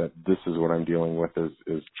obvious that this is what I'm dealing with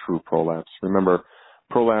is true prolapse. Remember,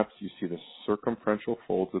 prolapse, you see the circumferential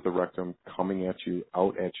folds of the rectum coming at you,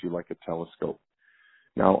 out at you like a telescope.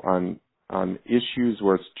 Now, on issues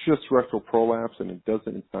where it's just rectal prolapse and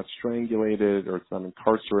it's not strangulated or it's not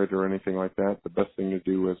incarcerated or anything like that, the best thing to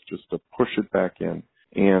do is just to push it back in.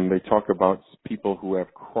 And they talk about people who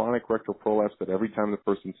have chronic rectal prolapse that every time the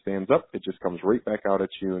person stands up, it just comes right back out at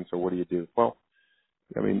you. And so what do? Well,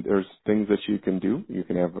 there's things that you can do. You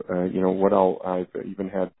can have, I've even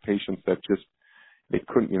had patients that just, they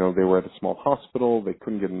couldn't, they were at a small hospital, they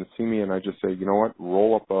couldn't get in to see me, and I just say,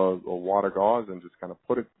 roll up a water gauze and just kind of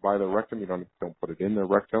put it by the rectum. You don't put it in the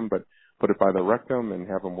rectum, but put it by the rectum and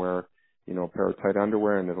have them wear, a pair of tight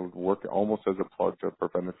underwear, and it'll work almost as a plug to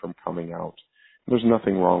prevent it from coming out. There's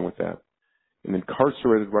nothing wrong with that. An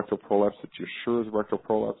incarcerated rectal prolapse that you're sure is rectal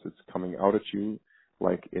prolapse, it's coming out at you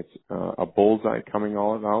like it's a bullseye coming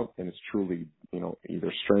all out, and it's truly,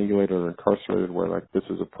 either strangulated or incarcerated where like this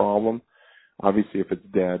is a problem. Obviously, if it's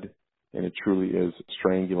dead and it truly is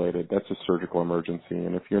strangulated, that's a surgical emergency.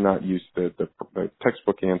 And if you're not used to the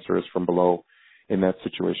textbook answer is from below, in that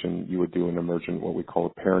situation, you would do an emergent, what we call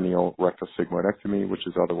a perineal rectosigmoidectomy, which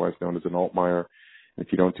is otherwise known as an Altmaier. And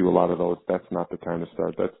if you don't do a lot of those, that's not the time to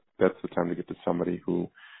start. That's the time to get to somebody who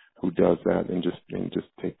does that and just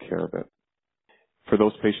take care of it. For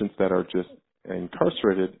those patients that are just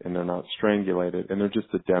incarcerated and they're not strangulated and they're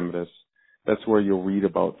just edematous, that's where you'll read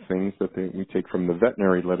about things that we take from the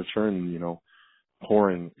veterinary literature and,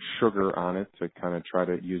 pouring sugar on it to kind of try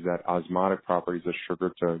to use that osmotic properties of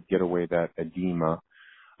sugar to get away that edema.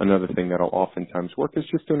 Another thing that'll oftentimes work is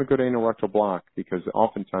just doing a good anorectal block, because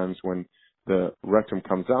oftentimes when the rectum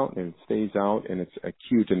comes out and it stays out and it's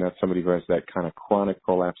acute, and that's somebody who has that kind of chronic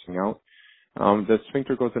prolapsing out, the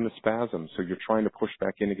sphincter goes into spasm. So you're trying to push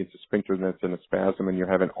back in against the sphincter that's in a spasm, and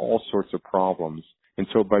you're having all sorts of problems. And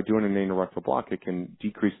so by doing an anorectal block, it can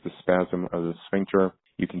decrease the spasm of the sphincter.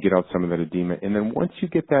 You can get out some of that edema. And then once you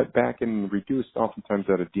get that back and reduced, oftentimes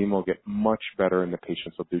that edema will get much better and the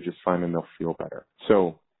patients will do just fine and they'll feel better.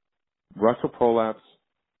 So rectal prolapse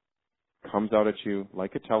comes out at you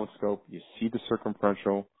like a telescope. You see the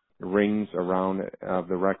circumferential rings around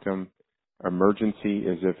the rectum. Emergency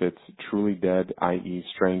is if it's truly dead, i.e.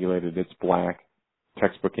 strangulated, it's black,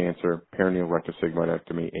 textbook answer, perineal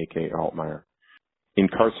rectosigmoidectomy, aka Altmaier.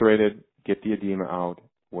 Incarcerated, get the edema out,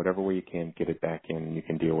 whatever way you can, get it back in, and you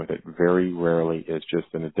can deal with it. Very rarely is just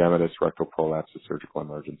an edematous rectal prolapse a surgical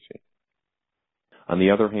emergency. On the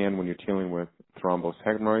other hand, when you're dealing with thrombosed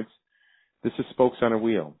hemorrhoids, this is spokes on a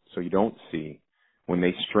wheel, so you don't see. When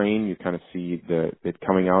they strain, you kind of see it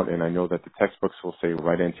coming out, and I know that the textbooks will say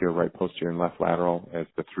right anterior, right posterior, and left lateral as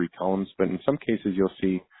the three columns, but in some cases you'll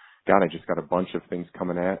see, God, I just got a bunch of things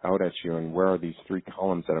coming out at you, and where are these three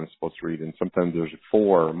columns that I'm supposed to read? And sometimes there's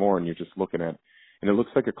 4 or more, and you're just looking at, and it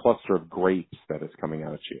looks like a cluster of grapes that is coming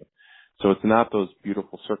out at you. So it's not those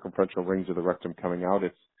beautiful circumferential rings of the rectum coming out.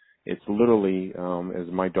 It's literally,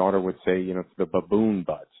 as my daughter would say, it's the baboon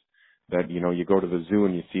butts. That, you go to the zoo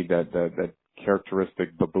and you see that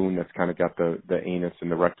characteristic baboon that's kind of got the anus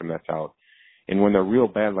and the rectum that's out. And when they're real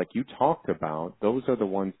bad, like you talked about, those are the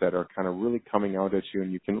ones that are kind of really coming out at you,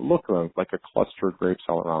 and you can look like a cluster of grapes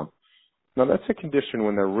all around. Now, that's a condition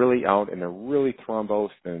when they're really out and they're really thrombosed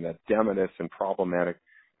and edematous and problematic.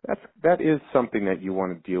 That is something that you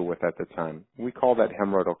want to deal with at the time. We call that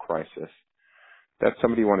hemorrhoidal crisis. That's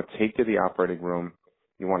somebody you want to take to the operating room,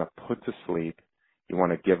 you want to put to sleep, you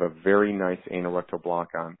want to give a very nice anorectal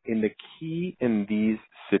block on. And the key in these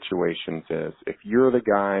situations is, if you're the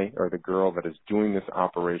guy or the girl that is doing this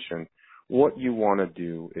operation, what you want to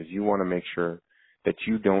do is you want to make sure that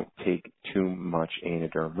you don't take too much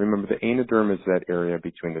anoderm. Remember, the anoderm is that area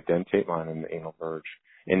between the dentate line and the anal verge,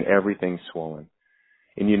 and everything's swollen.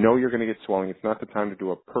 And you know you're going to get swelling. It's not the time to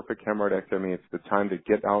do a perfect hemorrhoidectomy. It's the time to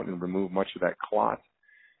get out and remove much of that clot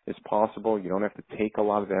as possible. You don't have to take a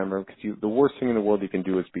lot of the hemorrhoid, because the worst thing in the world you can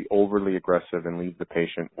do is be overly aggressive and leave the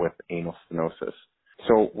patient with anal stenosis.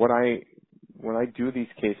 So when I do these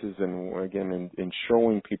cases, and again in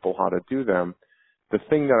showing people how to do them, the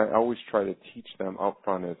thing that I always try to teach them up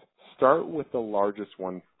front is start with the largest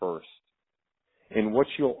one first. And what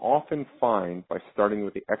you'll often find by starting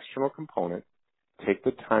with the external component, take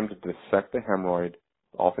the time to dissect the hemorrhoid,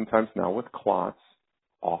 oftentimes now with clots,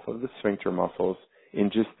 off of the sphincter muscles, and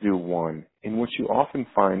just do one. And what you often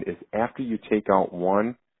find is after you take out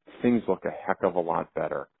one, things look a heck of a lot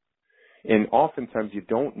better. And oftentimes you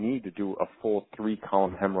don't need to do a full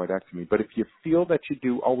 3-column hemorrhoidectomy, but if you feel that you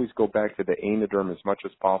do, always go back to the anoderm as much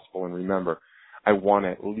as possible. And remember, I want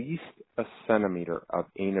at least a centimeter of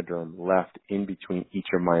anoderm left in between each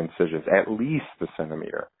of my incisions, at least a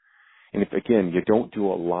centimeter. And if, again, you don't do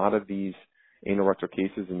a lot of these anorectal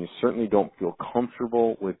cases and you certainly don't feel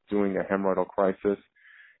comfortable with doing a hemorrhoidal crisis,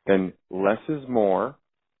 then less is more,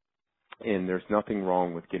 and there's nothing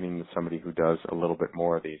wrong with getting to somebody who does a little bit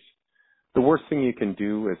more of these. The worst thing you can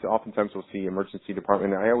do is oftentimes we'll see emergency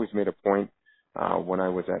department. I always made a point when I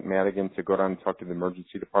was at Madigan to go down and talk to the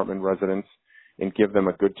emergency department residents and give them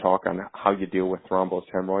a good talk on how you deal with thrombosed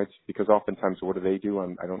hemorrhoids, because oftentimes what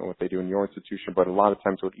do? I don't know what they do in your institution, but a lot of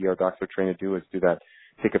times what ER docs are trained to do is do that.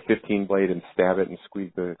 Take a 15 blade and stab it and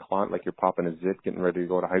squeeze the clot like you're popping a zit getting ready to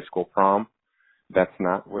go to high school prom. That's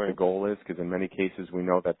not what the goal is, because in many cases we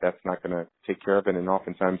know that that's not going to take care of it, and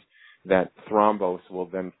oftentimes that thrombose will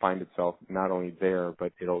then find itself not only there,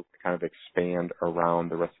 but it'll kind of expand around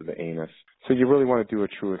the rest of the anus. So you really want to do a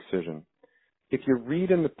true excision. If you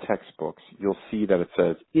read in the textbooks, you'll see that it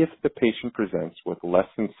says, if the patient presents with less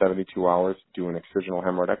than 72 hours, do an excisional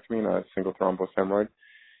hemorrhoidectomy, not a single thrombosed hemorrhoid.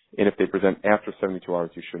 And if they present after 72 hours,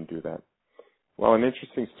 you shouldn't do that. Well, an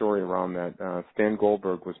interesting story around that, Stan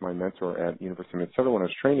Goldberg was my mentor at University of Minnesota when I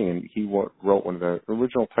was training, and he wrote one of the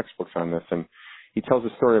original textbooks on this, and he tells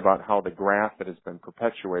a story about how the graph that has been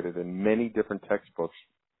perpetuated in many different textbooks,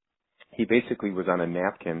 he basically was on a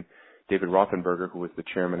napkin. David Rothenberger, who was the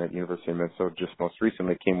chairman at University of Minnesota just most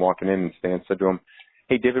recently, came walking in, and Stan said to him,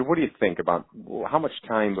 hey, David, what do you think about how much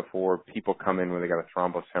time before people come in when they got a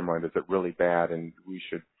thrombosed hemorrhoid? Is it really bad and we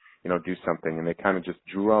should, do something? And they kind of just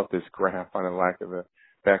drew out this graph on the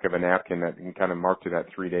back of a napkin that kind of marked it at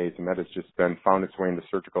 3 days, and that has just been found its way into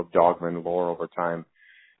surgical dogma and lore over time.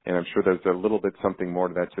 And I'm sure there's a little bit something more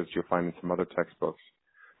to that too that you'll find in some other textbooks.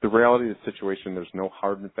 The reality of the situation, there's no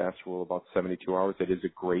hard and fast rule about 72 hours. It is a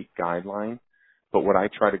great guideline. But what I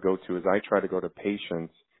try to go to is I try to go to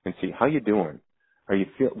patients and see, how you doing? Are you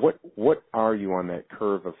what are you on that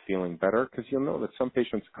curve of feeling better? Because you'll know that some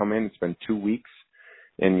patients come in, it's been 2 weeks,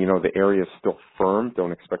 and, the area is still firm.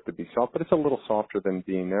 Don't expect it to be soft, but it's a little softer than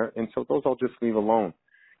being there. And so those I'll just leave alone.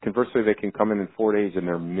 Conversely, they can come in 4 days and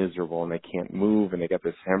they're miserable and they can't move and they got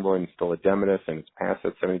this hemorrhoid and still edematous and it's past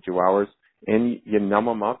that 72 hours. And you numb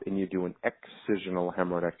them up and you do an excisional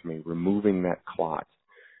hemorrhoidectomy, removing that clot.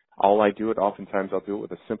 Oftentimes I'll do it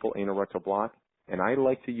with a simple anal rectal block. And I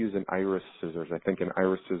like to use an iris scissors. I think an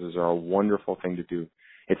iris scissors are a wonderful thing to do.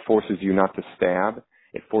 It forces you not to stab.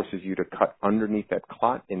 It forces you to cut underneath that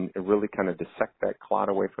clot and really kind of dissect that clot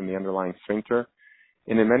away from the underlying sphincter.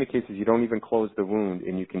 And in many cases, you don't even close the wound,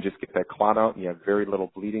 and you can just get that clot out, and you have very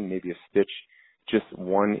little bleeding, maybe a stitch, just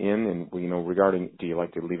one in. And, regarding, do you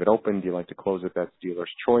like to leave it open? Do you like to close it? That's dealer's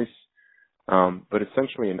choice. But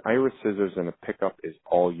essentially, an iris scissors and a pickup is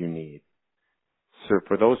all you need. So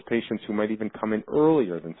for those patients who might even come in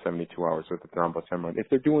earlier than 72 hours with a thrombus hemorrhoid, if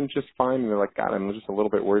they're doing just fine and they're like, God, I'm just a little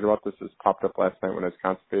bit worried about this. This popped up last night when I was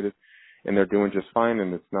constipated, and they're doing just fine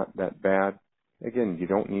and it's not that bad. Again, you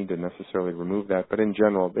don't need to necessarily remove that, but in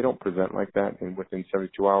general, they don't present like that within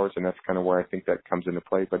 72 hours, and that's kind of where I think that comes into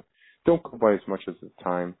play. But don't go by as much as the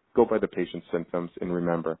time. Go by the patient's symptoms, and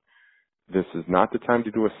remember, this is not the time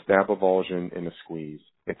to do a stab avulsion and a squeeze.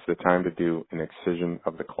 It's the time to do an excision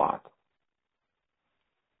of the clot.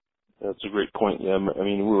 That's a great point. Yeah, I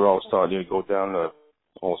mean, we were always taught to go down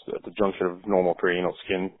almost at the junction of normal perianal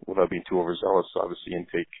skin without being too overzealous, obviously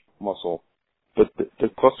intake muscle. But the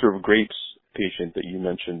cluster of grapes patient that you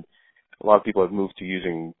mentioned, a lot of people have moved to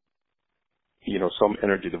using, some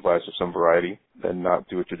energy device of some variety and not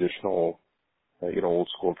do a traditional, old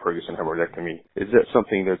school Ferguson hemorrhoidectomy. Is that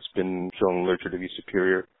something that's been shown in literature to be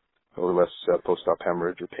superior or less post-op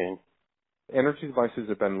hemorrhage or pain? Energy devices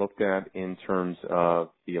have been looked at in terms of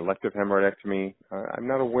the elective hemorrhoidectomy. I'm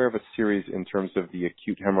not aware of a series in terms of the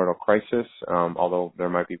acute hemorrhoidal crisis, although there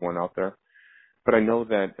might be one out there. But I know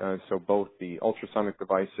that so both the ultrasonic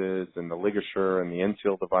devices and the ligature and the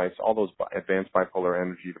NSEAL device, all those advanced bipolar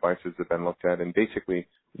energy devices have been looked at, and basically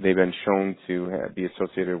they've been shown to be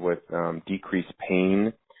associated with decreased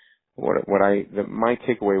pain. My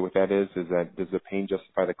takeaway with that is that does the pain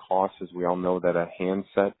justify the cost? As we all know that a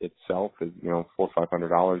handset itself is $400 or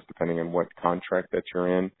 $500 depending on what contract that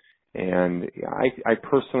you're in. And I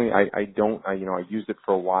personally don't I used it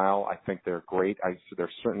for a while. I think they're great. They're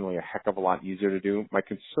certainly a heck of a lot easier to do. My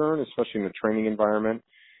concern, especially in the training environment,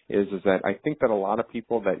 is that I think that a lot of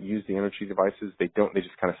people that use the energy devices, they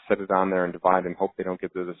just kind of set it on there and divide and hope they don't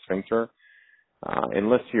get to the sphincter.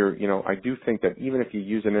 Unless I do think that even if you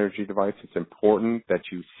use an energy device, it's important that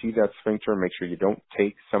you see that sphincter and make sure you don't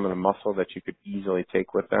take some of the muscle that you could easily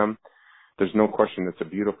take with them. There's no question it's a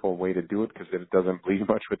beautiful way to do it because it doesn't bleed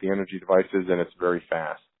much with the energy devices and it's very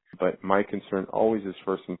fast. But my concern always is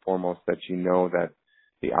first and foremost that you know that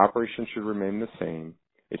the operation should remain the same.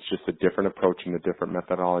 It's just a different approach and a different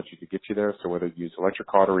methodology to get you there. So whether you use electric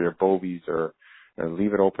cautery or Bovies or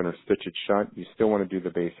leave it open or stitch it shut, you still want to do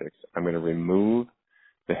the basics. I'm going to remove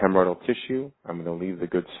the hemorrhoidal tissue. I'm going to leave the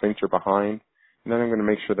good sphincter behind. And then I'm going to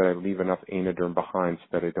make sure that I leave enough anoderm behind so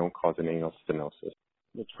that I don't cause an anal stenosis.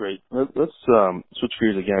 That's great. Let's switch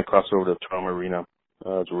gears again and cross over to the trauma arena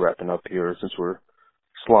as we're wrapping up here. Since we're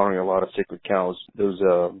slaughtering a lot of sacred cows, there's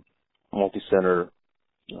a multi-center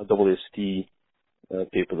AASD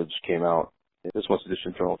paper that just came out. This one's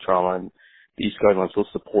edition of Journal of Trauma, and these guidelines list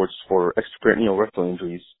supports for extraperitoneal rectal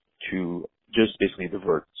injuries to just basically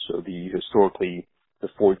divert. So historically, the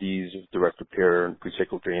 4 Ds of direct repair and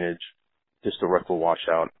pre-sacral drainage, distal rectal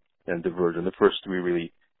washout, and diverge. And the first 3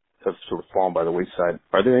 really have sort of fallen by the wayside.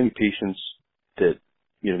 Are there any patients that,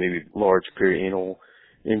 maybe large perianal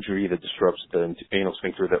injury that disrupts the anal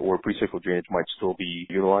sphincter that where pre-sacral drainage might still be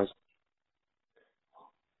utilized?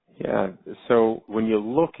 Yeah, so when you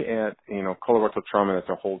look at, colorectal trauma, that's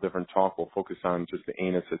a whole different talk. We'll focus on just the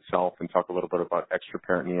anus itself and talk a little bit about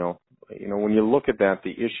extraperitoneal. When you look at that,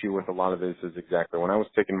 the issue with a lot of this is exactly when I was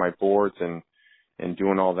taking my boards and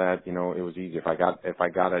doing all that, it was easy. If I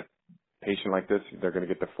got a patient like this, they're going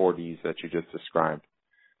to get the 4 Ds that you just described.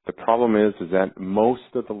 The problem is that most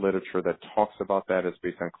of the literature that talks about that is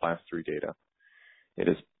based on class 3 data. It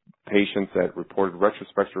is patients that reported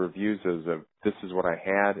retrospective reviews as of this is what I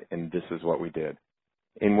had and this is what we did.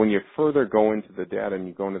 And when you further go into the data and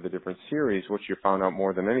you go into the different series, what you found out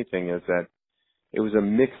more than anything is that it was a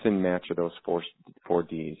mix and match of those 4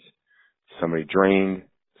 Ds. Somebody drained,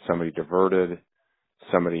 somebody diverted,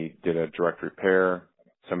 somebody did a direct repair,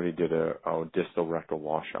 somebody did a distal rectal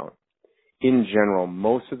washout. In general,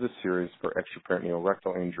 most of the series for extraperitoneal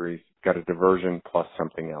rectal injuries got a diversion plus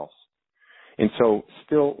something else. And so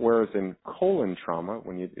still, whereas in colon trauma,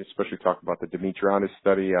 when you especially talk about the Dimitriadis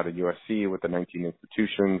study out of USC with the 19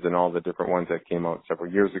 institutions and all the different ones that came out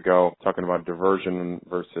several years ago, talking about diversion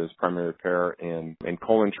versus primary repair in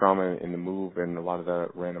colon trauma in the MOVE, and a lot of the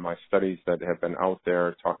randomized studies that have been out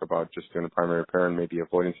there talk about just doing a primary repair and maybe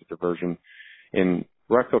avoidance of diversion. In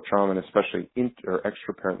rectal trauma, and especially or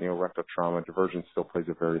extraperitoneal rectal trauma, diversion still plays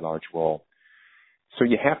a very large role. So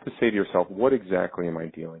you have to say to yourself, what exactly am I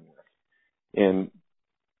dealing with? And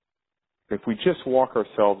if we just walk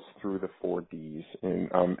ourselves through the 4 Ds in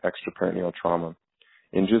extraperitoneal trauma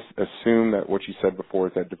and just assume that what you said before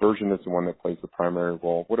is that diversion is the one that plays the primary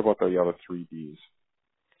role, what about the other 3 Ds?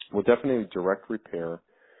 Well, definitely direct repair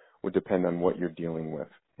would depend on what you're dealing with.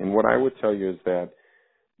 And what I would tell you is that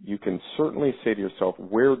you can certainly say to yourself,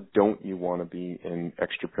 where don't you want to be in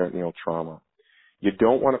extraperitoneal trauma? You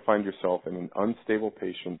don't want to find yourself in an unstable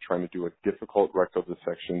patient trying to do a difficult rectal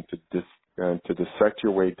dissection to dissect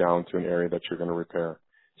your way down to an area that you're going to repair.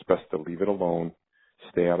 It's best to leave it alone,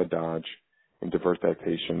 stay out of Dodge, and divert that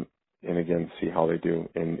patient, and again, see how they do.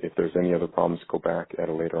 And if there's any other problems, go back at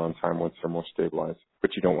a later on time once they're more stabilized.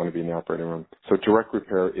 But you don't want to be in the operating room. So direct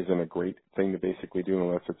repair isn't a great thing to basically do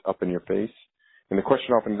unless it's up in your face. And the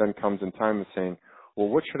question often then comes in time of saying, well,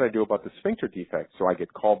 what should I do about the sphincter defect? So I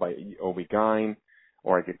get called by OB-GYN,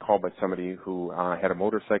 or I get called by somebody who had a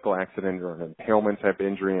motorcycle accident or an impalement type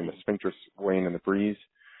injury and the sphincter's swaying in the breeze.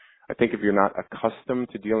 I think if you're not accustomed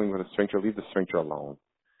to dealing with a sphincter, leave the sphincter alone.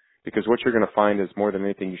 Because what you're going to find is more than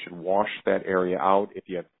anything, you should wash that area out. If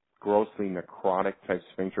you have grossly necrotic type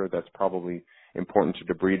sphincter, that's probably important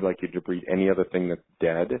to debride like you debride any other thing that's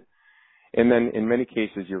dead. And then in many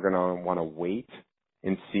cases, you're going to want to wait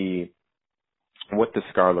and see what the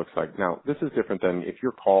scar looks like. Now, this is different than if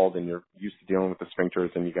you're called and you're used to dealing with the sphincters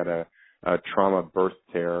and you got a trauma birth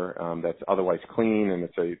tear that's otherwise clean and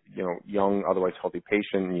it's a young, otherwise healthy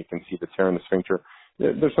patient and you can see the tear in the sphincter.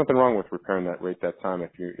 There's nothing wrong with repairing that right that time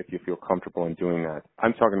if you feel comfortable in doing that.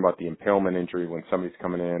 I'm talking about the impalement injury when somebody's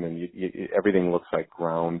coming in and everything looks like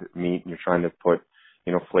ground meat and you're trying to put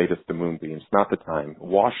flatus to moonbeams. Not the time.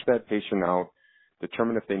 Wash that patient out.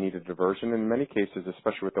 Determine if they need a diversion. In many cases,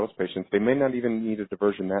 especially with those patients, they may not even need a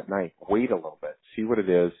diversion that night. Wait a little bit. See what it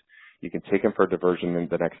is. You can take them for a diversion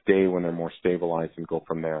the next day when they're more stabilized and go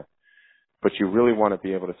from there. But you really want to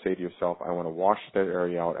be able to say to yourself, I want to wash that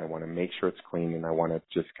area out. I want to make sure it's clean, and I want to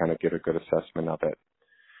just kind of get a good assessment of it.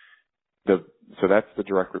 So that's the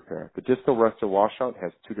direct repair. The distal rectal washout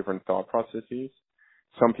has 2 different thought processes.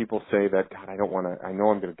 Some people say that, God, I know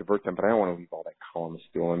I'm going to divert them, but I don't want to leave all that column of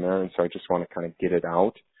stool in there. And so I just want to kind of get it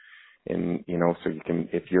out. And, so you can,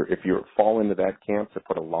 if you fall into that camp, to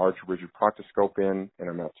put a large rigid proctoscope in, and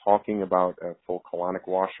I'm not talking about a full colonic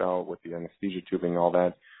washout with the anesthesia tubing and all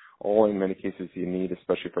that. All in many cases you need,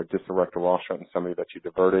 especially for a distal rectal washout and somebody that you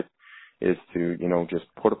diverted, is to, just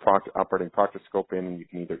put a operating proctoscope in and you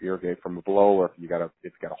can either irrigate from below or if you got a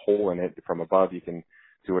hole in it from above, you can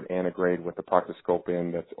do it antegrade with the proctoscope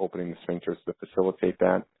in that's opening the sphincters to facilitate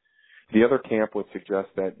that. The other camp would suggest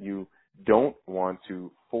that you don't want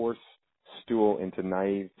to force stool into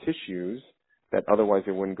naive tissues that otherwise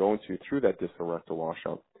it wouldn't go into through that distal rectal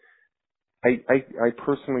washout. I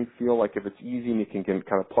personally feel like if it's easy and you can kind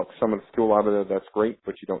of pluck some of the stool out of there, that's great,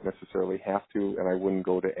 but you don't necessarily have to, and I wouldn't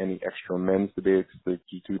go to any extra amends to be able to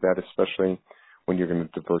do that, especially when you're going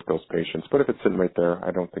to divert those patients. But if it's sitting right there, I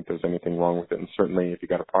don't think there's anything wrong with it. And certainly if you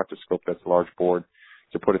got a proctoscope that's a large board,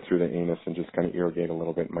 to put it through the anus and just kind of irrigate a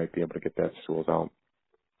little bit, might be able to get that stools out.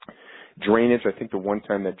 Drainage, I think the one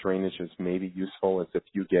time that drainage is maybe useful is if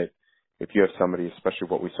you have somebody, especially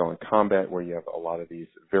what we saw in combat, where you have a lot of these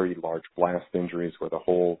very large blast injuries where the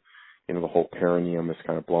whole perineum is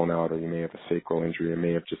kind of blown out, or you may have a sacral injury, it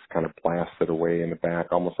may have just kind of blasted away in the back,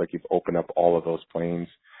 almost like you've opened up all of those planes,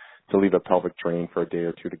 to leave a pelvic drain for a day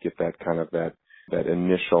or 2 to get that kind of that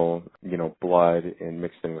initial, blood and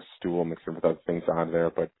mixed in with stool, mixed in with other things out of there,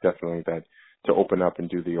 but definitely that to open up and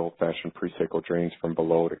do the old-fashioned pre-sacral drains from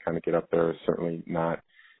below to kind of get up there is certainly not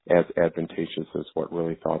as advantageous as what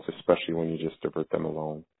really thoughts, especially when you just divert them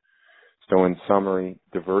alone. So in summary,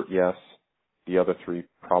 divert, yes. The other 3,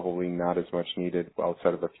 probably not as much needed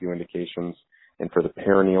outside of a few indications. And for the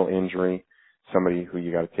perineal injury, somebody who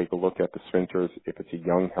you got to take a look at the sphincters. If it's a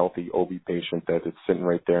young, healthy OB patient that is sitting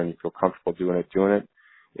right there and you feel comfortable doing it.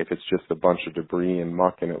 If it's just a bunch of debris and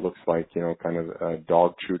muck and it looks like, kind of a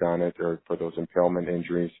dog chewed on it, or for those impalement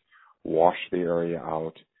injuries, wash the area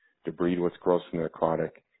out, debride what's gross and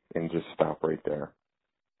necrotic, and just stop right there.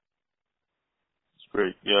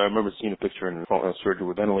 Great. Yeah, I remember seeing a picture in surgery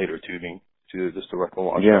with ventilator tubing to just the rectal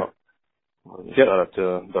washout. Yeah. Shout out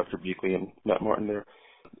to Dr. Beakley and Matt Martin there.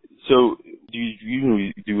 So, do you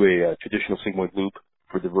usually do a traditional sigmoid loop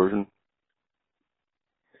for diversion?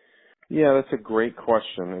 Yeah, that's a great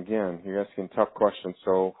question. Again, you're asking tough questions.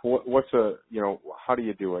 So how do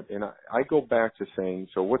you do it? And I go back to saying,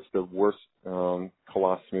 so what's the worst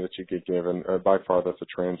colostomy that you get given? By far, that's a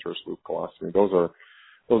transverse loop colostomy.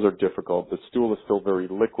 Those are difficult. The stool is still very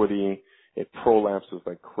liquidy. It prolapses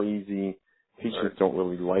like crazy. Patients don't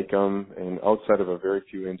really like them. And outside of a very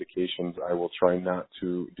few indications, I will try not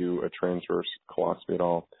to do a transverse colostomy at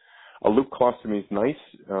all. A loop colostomy is nice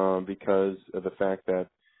because of the fact that,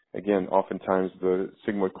 again, oftentimes the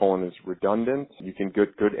sigmoid colon is redundant. You can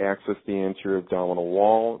get good access to the anterior abdominal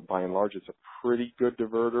wall. By and large, it's a pretty good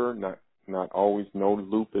diverter. Not always. No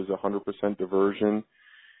loop is 100% diversion,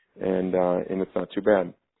 and it's not too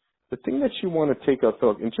bad. The thing that you want to take a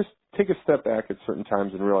look and just take a step back at certain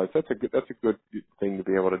times and realize that's a good thing to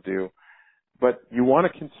be able to do. But you want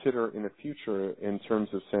to consider in the future in terms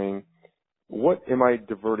of saying, what am I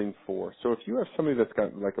diverting for? So if you have somebody that's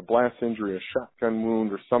got like a blast injury, a shotgun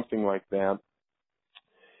wound, or something like that,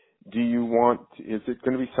 is it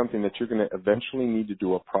going to be something that you're going to eventually need to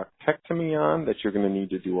do a proctectomy on, that you're going to need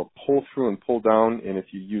to do a pull through and pull down? And if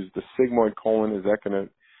you use the sigmoid colon, is that going to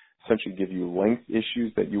essentially give you length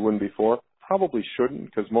issues that you wouldn't before? Probably shouldn't,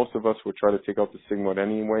 because most of us would try to take out the sigmoid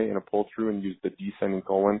anyway in a pull through and use the descending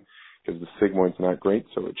colon because the sigmoid's not great,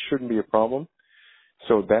 so it shouldn't be a problem.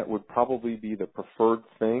 So that would probably be the preferred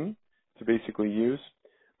thing to basically use.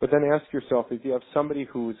 But then ask yourself, if you have somebody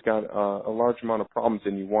who's got a large amount of problems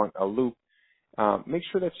and you want a loop, make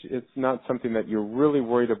sure that it's not something that you're really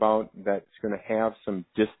worried about that's going to have some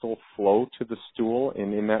distal flow to the stool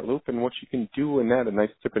and in that loop. And what you can do in that, a nice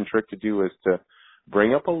tip and trick to do is to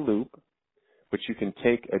bring up a loop, but you can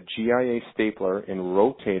take a GIA stapler and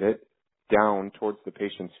rotate it down towards the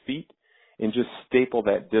patient's feet and just staple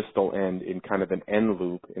that distal end in kind of an end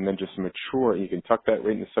loop and then just mature. You can tuck that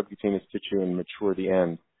right in the subcutaneous tissue and mature the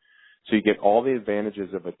end. So you get all the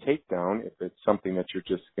advantages of a takedown if it's something that you're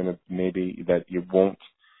just going to maybe that you won't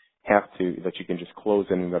have to, that you can just close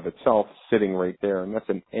in and of itself sitting right there. And that's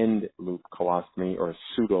an end loop colostomy or a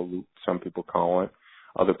pseudo loop, some people call it.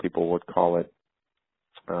 Other people would call it,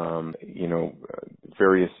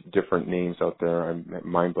 various different names out there. I'm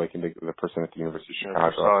mind blanking the person at the University of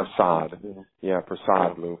Chicago. Prasad. Yeah,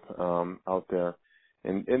 Prasad loop out there.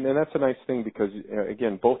 And that's a nice thing because,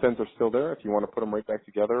 again, both ends are still there. If you want to put them right back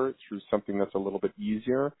together through something that's a little bit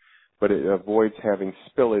easier, but it avoids having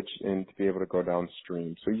spillage and to be able to go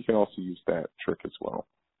downstream. So you can also use that trick as well.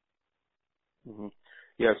 Mm-hmm.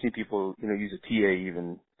 Yeah, I've seen people, use a TA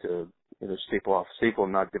even to, staple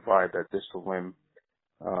and not divide that distal limb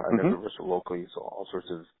and then reverse it locally. So all sorts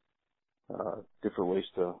of different ways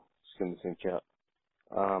to skin the same cat.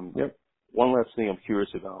 Yep. One last thing I'm curious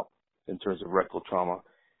about in terms of rectal trauma,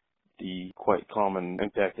 the quite common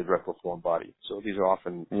impacted rectal foreign body. So these are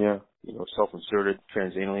often, self-inserted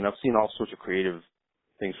transanally. And I've seen all sorts of creative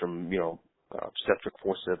things from, obstetric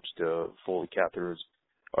forceps to Foley catheters.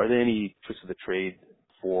 Are there any tricks of the trade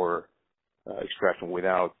for extraction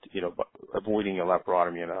without, avoiding a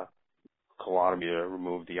laparotomy and a colotomy to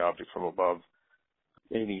remove the object from above?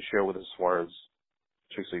 Anything you share with us as far as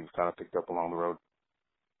tricks that you've kind of picked up along the road?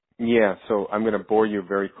 Yeah, so I'm going to bore you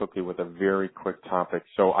very quickly with a very quick topic.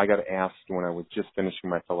 So I got asked when I was just finishing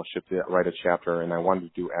my fellowship to write a chapter, and I wanted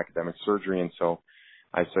to do academic surgery, and so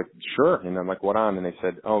I said, sure. And I'm like, what on? And they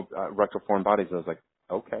said, rectal foreign bodies. I was like,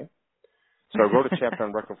 okay. So I wrote a chapter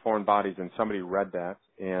on rectal foreign bodies, and somebody read that,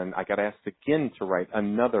 and I got asked again to write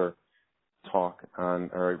another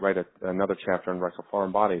another chapter on rectal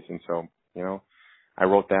foreign bodies. And so, I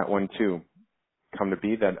wrote that one too. Come to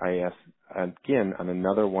be that I asked again on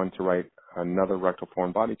another one to write another rectal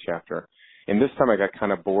foreign body chapter. And this time I got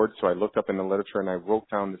kind of bored, so I looked up in the literature and I wrote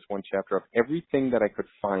down this one chapter of everything that I could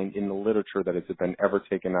find in the literature that has been ever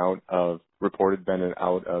taken out of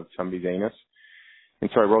somebody's anus. And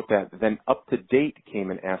so I wrote that. Then Up to Date came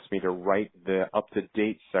and asked me to write the Up to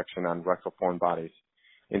Date section on rectal foreign bodies.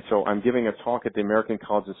 And so I'm giving a talk at the American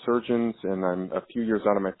College of Surgeons, and I'm a few years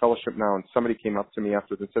out of my fellowship now, and somebody came up to me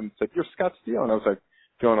after this and said, "You're Scott Steele." And I was like,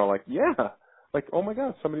 feeling all like, yeah. Like, oh, my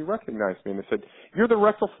God, somebody recognized me. And they said, "You're the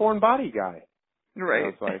rectal foreign body guy." Right.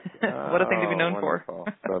 And I was like, what a thing to be known wonderful.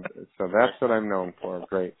 for. So that's what I'm known for.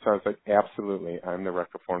 Great. So I was like, absolutely, I'm the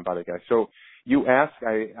rectal foreign body guy. So you ask,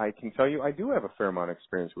 I can tell you I do have a fair amount of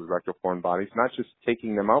experience with rectal foreign bodies, not just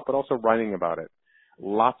taking them out, but also writing about it.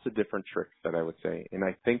 Lots of different tricks that I would say. And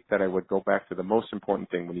I think that I would go back to the most important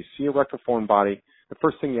thing. When you see a rectal foreign body, the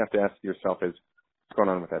first thing you have to ask yourself is, going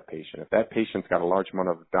on with that patient. If that patient's got a large amount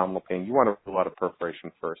of abdominal pain, you want to rule out a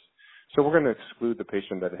perforation first. So we're going to exclude the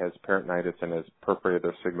patient that has peritonitis and has perforated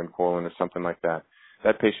their sigmoid colon or something like that.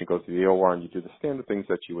 That patient goes to the OR and you do the standard things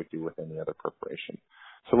that you would do with any other perforation.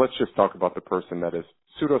 So let's just talk about the person that is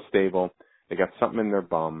pseudo-stable. They got something in their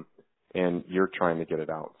bum and you're trying to get it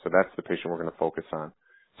out. So that's the patient we're going to focus on.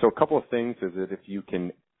 So a couple of things is that if you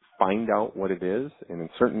can find out what it is, and in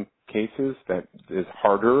certain cases that is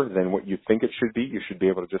harder than what you think it should be, you should be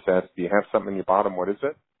able to just ask, do you have something in your bottom? What is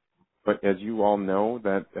it? But as you all know,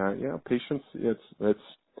 that patients,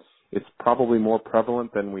 it's probably more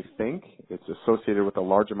prevalent than we think. It's associated with a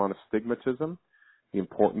large amount of stigmatism. The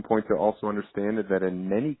important point to also understand is that in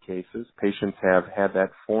many cases, patients have had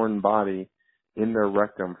that foreign body in their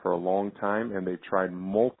rectum for a long time, and they've tried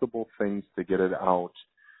multiple things to get it out.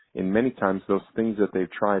 And many times those things that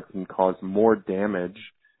they've tried can cause more damage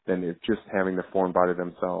than if just having the foreign body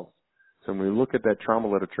themselves. So when we look at that trauma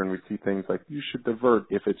literature and we see things like you should divert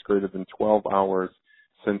if it's greater than 12 hours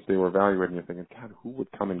since they were evaluating, you're thinking, God, who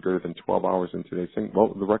would come in greater than 12 hours in today's thing?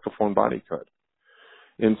 Well, the rectal foreign body could.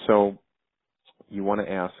 And so you want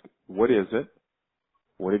to ask, what is it?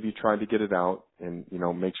 What have you tried to get it out? And,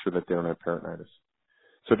 make sure that they don't have peritonitis.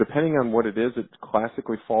 So depending on what it is, it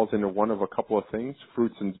classically falls into one of a couple of things,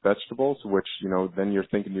 fruits and vegetables, which, then you're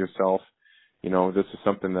thinking to yourself, this is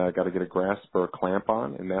something that I got to get a grasp or a clamp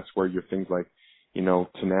on. And that's where your things like,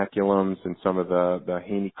 tenaculums and some of the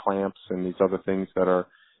Haney clamps and these other things that are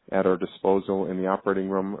at our disposal in the operating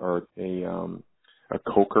room or a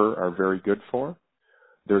coker are very good for.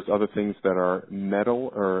 There's other things that are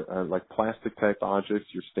metal or like plastic type objects,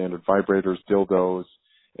 your standard vibrators, dildos,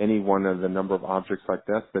 any one of the number of objects like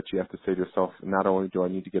this that you have to say to yourself, not only do I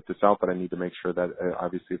need to get this out, but I need to make sure that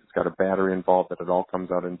obviously if it's got a battery involved, that it all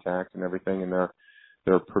comes out intact and everything, and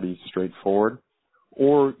they're pretty straightforward.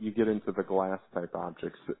 Or you get into the glass type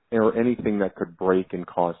objects or anything that could break and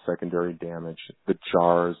cause secondary damage, the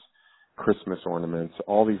jars, Christmas ornaments,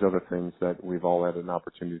 all these other things that we've all had an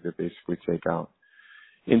opportunity to basically take out.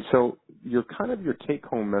 And so your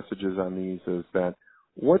take-home messages on these is that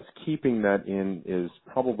what's keeping that in is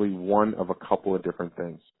probably one of a couple of different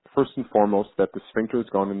things. First and foremost, that the sphincter has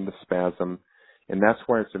gone into spasm, and that's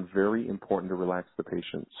why it's very important to relax the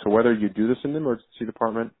patient. So whether you do this in the emergency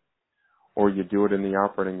department or you do it in the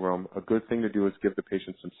operating room, a good thing to do is give the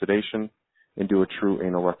patient some sedation and do a true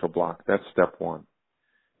anal rectal block. That's step one.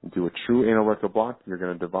 Do a true anal rectal block. You're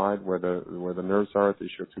going to divide where the nerves are at the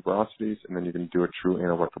ischial tuberosities, and then you're going to do a true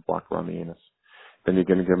anal rectal block around the anus. Then you're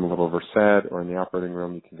going to give them a little Versed, or in the operating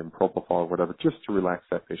room, you can give them propofol or whatever, just to relax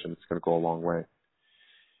that patient. It's going to go a long way.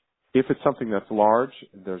 If it's something that's large,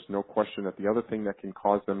 there's no question that the other thing that can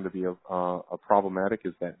cause them to be a problematic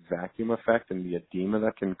is that vacuum effect and the edema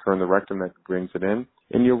that can occur in the rectum that brings it in.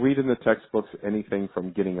 And you'll read in the textbooks anything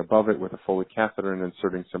from getting above it with a Foley catheter and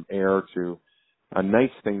inserting some air to a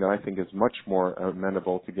nice thing that I think is much more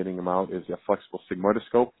amenable to getting them out is a flexible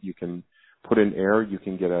sigmoidoscope. You can put in air. You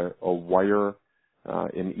can get a wire.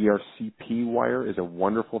 An ERCP wire is a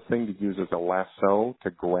wonderful thing to use as a lasso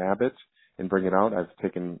to grab it and bring it out. I've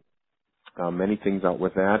taken many things out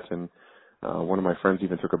with that, and one of my friends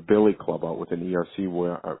even took a billy club out with an ERCP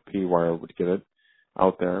wire to get it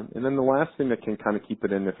out there. And then the last thing that can kind of keep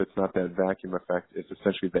it in if it's not that vacuum effect is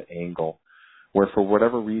essentially the angle, where for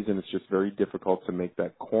whatever reason it's just very difficult to make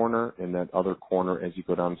that corner and that other corner as you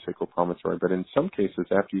go down the sacropromontory. But in some cases,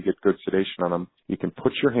 after you get good sedation on them, you can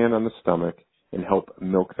put your hand on the stomach and help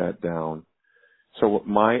milk that down. So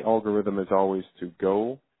my algorithm is always to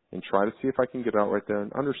go and try to see if I can get out right there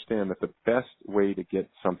and understand that the best way to get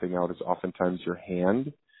something out is oftentimes your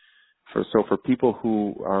hand. So for people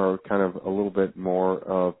who are kind of a little bit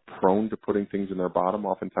more prone to putting things in their bottom,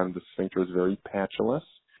 oftentimes the sphincter is very patulous.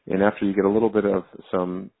 And after you get a little bit of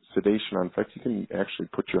some sedation on effect, you can actually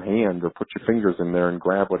put your hand or put your fingers in there and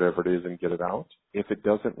grab whatever it is and get it out. If it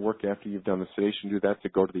doesn't work after you've done the sedation, do that to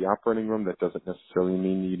go to the operating room. That doesn't necessarily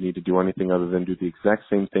mean you need to do anything other than do the exact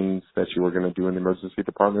same things that you were going to do in the emergency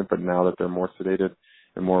department, but now that they're more sedated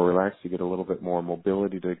and more relaxed, you get a little bit more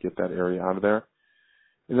mobility to get that area out of there.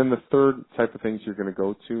 And then the third type of things you're going to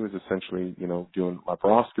go to is essentially, doing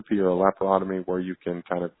laparoscopy or a laparotomy where you can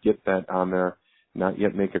kind of get that on there. Not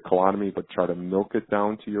yet make a colotomy, but try to milk it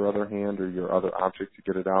down to your other hand or your other object to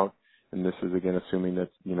get it out. And this is, again, assuming that,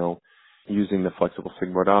 using the flexible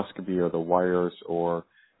sigmoidoscopy or the wires or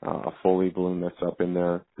a Foley balloon that's up in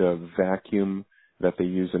there. The vacuum that they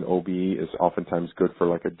use in OBE is oftentimes good for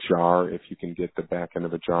like a jar if you can get the back end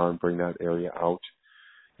of a jar and bring that area out.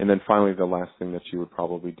 And then finally, the last thing that you would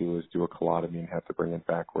probably do is do a colotomy and have to bring it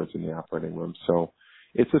backwards in the operating room. So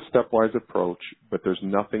It's a stepwise approach, but there's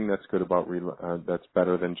nothing that's good about that's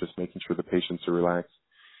better than just making sure the patients are relaxed.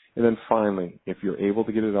 And then finally, if you're able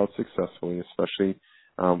to get it out successfully, especially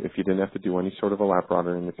if you didn't have to do any sort of a lap rod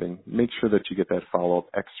or anything, make sure that you get that follow-up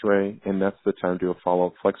x-ray, and that's the time to do a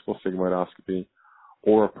follow-up flexible sigmoidoscopy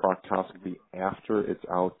or a proctoscopy after it's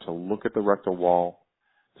out to look at the rectal wall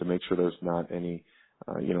to make sure there's not any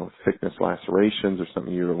thickness lacerations or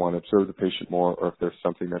something you want to observe the patient more, or if there's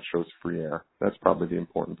something that shows free air. That's probably the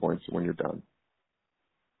important points when you're done.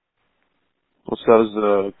 Well, so that was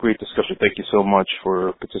a great discussion. Thank you so much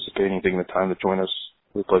for participating and taking the time to join us.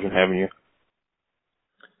 It was a pleasure having you.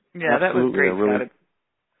 Yeah, that was great, Scott.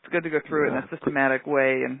 It's good to go through it in a systematic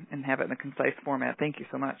way and have it in a concise format. Thank you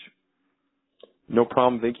so much. No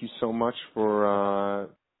problem. Thank you so much for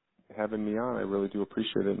having me on. I really do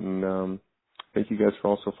appreciate it, and thank you guys for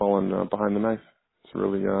also following Behind the Knife. It's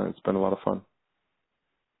really it's been a lot of fun.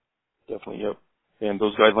 Definitely, yep. And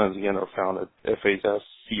those guidelines, again, are found at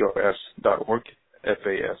fascrs.org,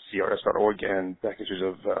 fascrs.org, and packages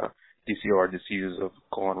of DCR, diseases of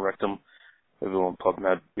colon and rectum, available on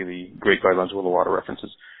PubMed. Really great guidelines with a lot of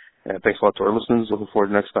references. And thanks a lot to our listeners. Looking forward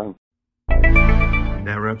to next time.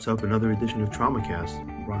 That wraps up another edition of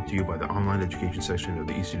TraumaCast, brought to you by the online education section of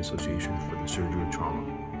the Eastern Association for the Surgery of Trauma.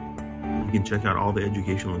 You can check out all the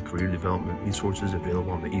educational and career development resources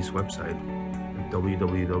available on the EAST website at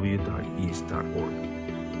www.east.org.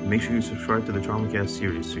 And make sure you subscribe to the TraumaCast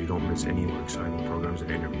series so you don't miss any of our exciting programs and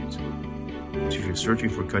interviews. So if you're searching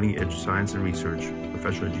for cutting-edge science and research,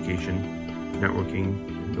 professional education, networking,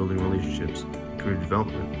 and building relationships, and career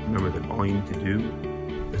development, remember that all you need to do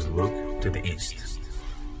is look to the East.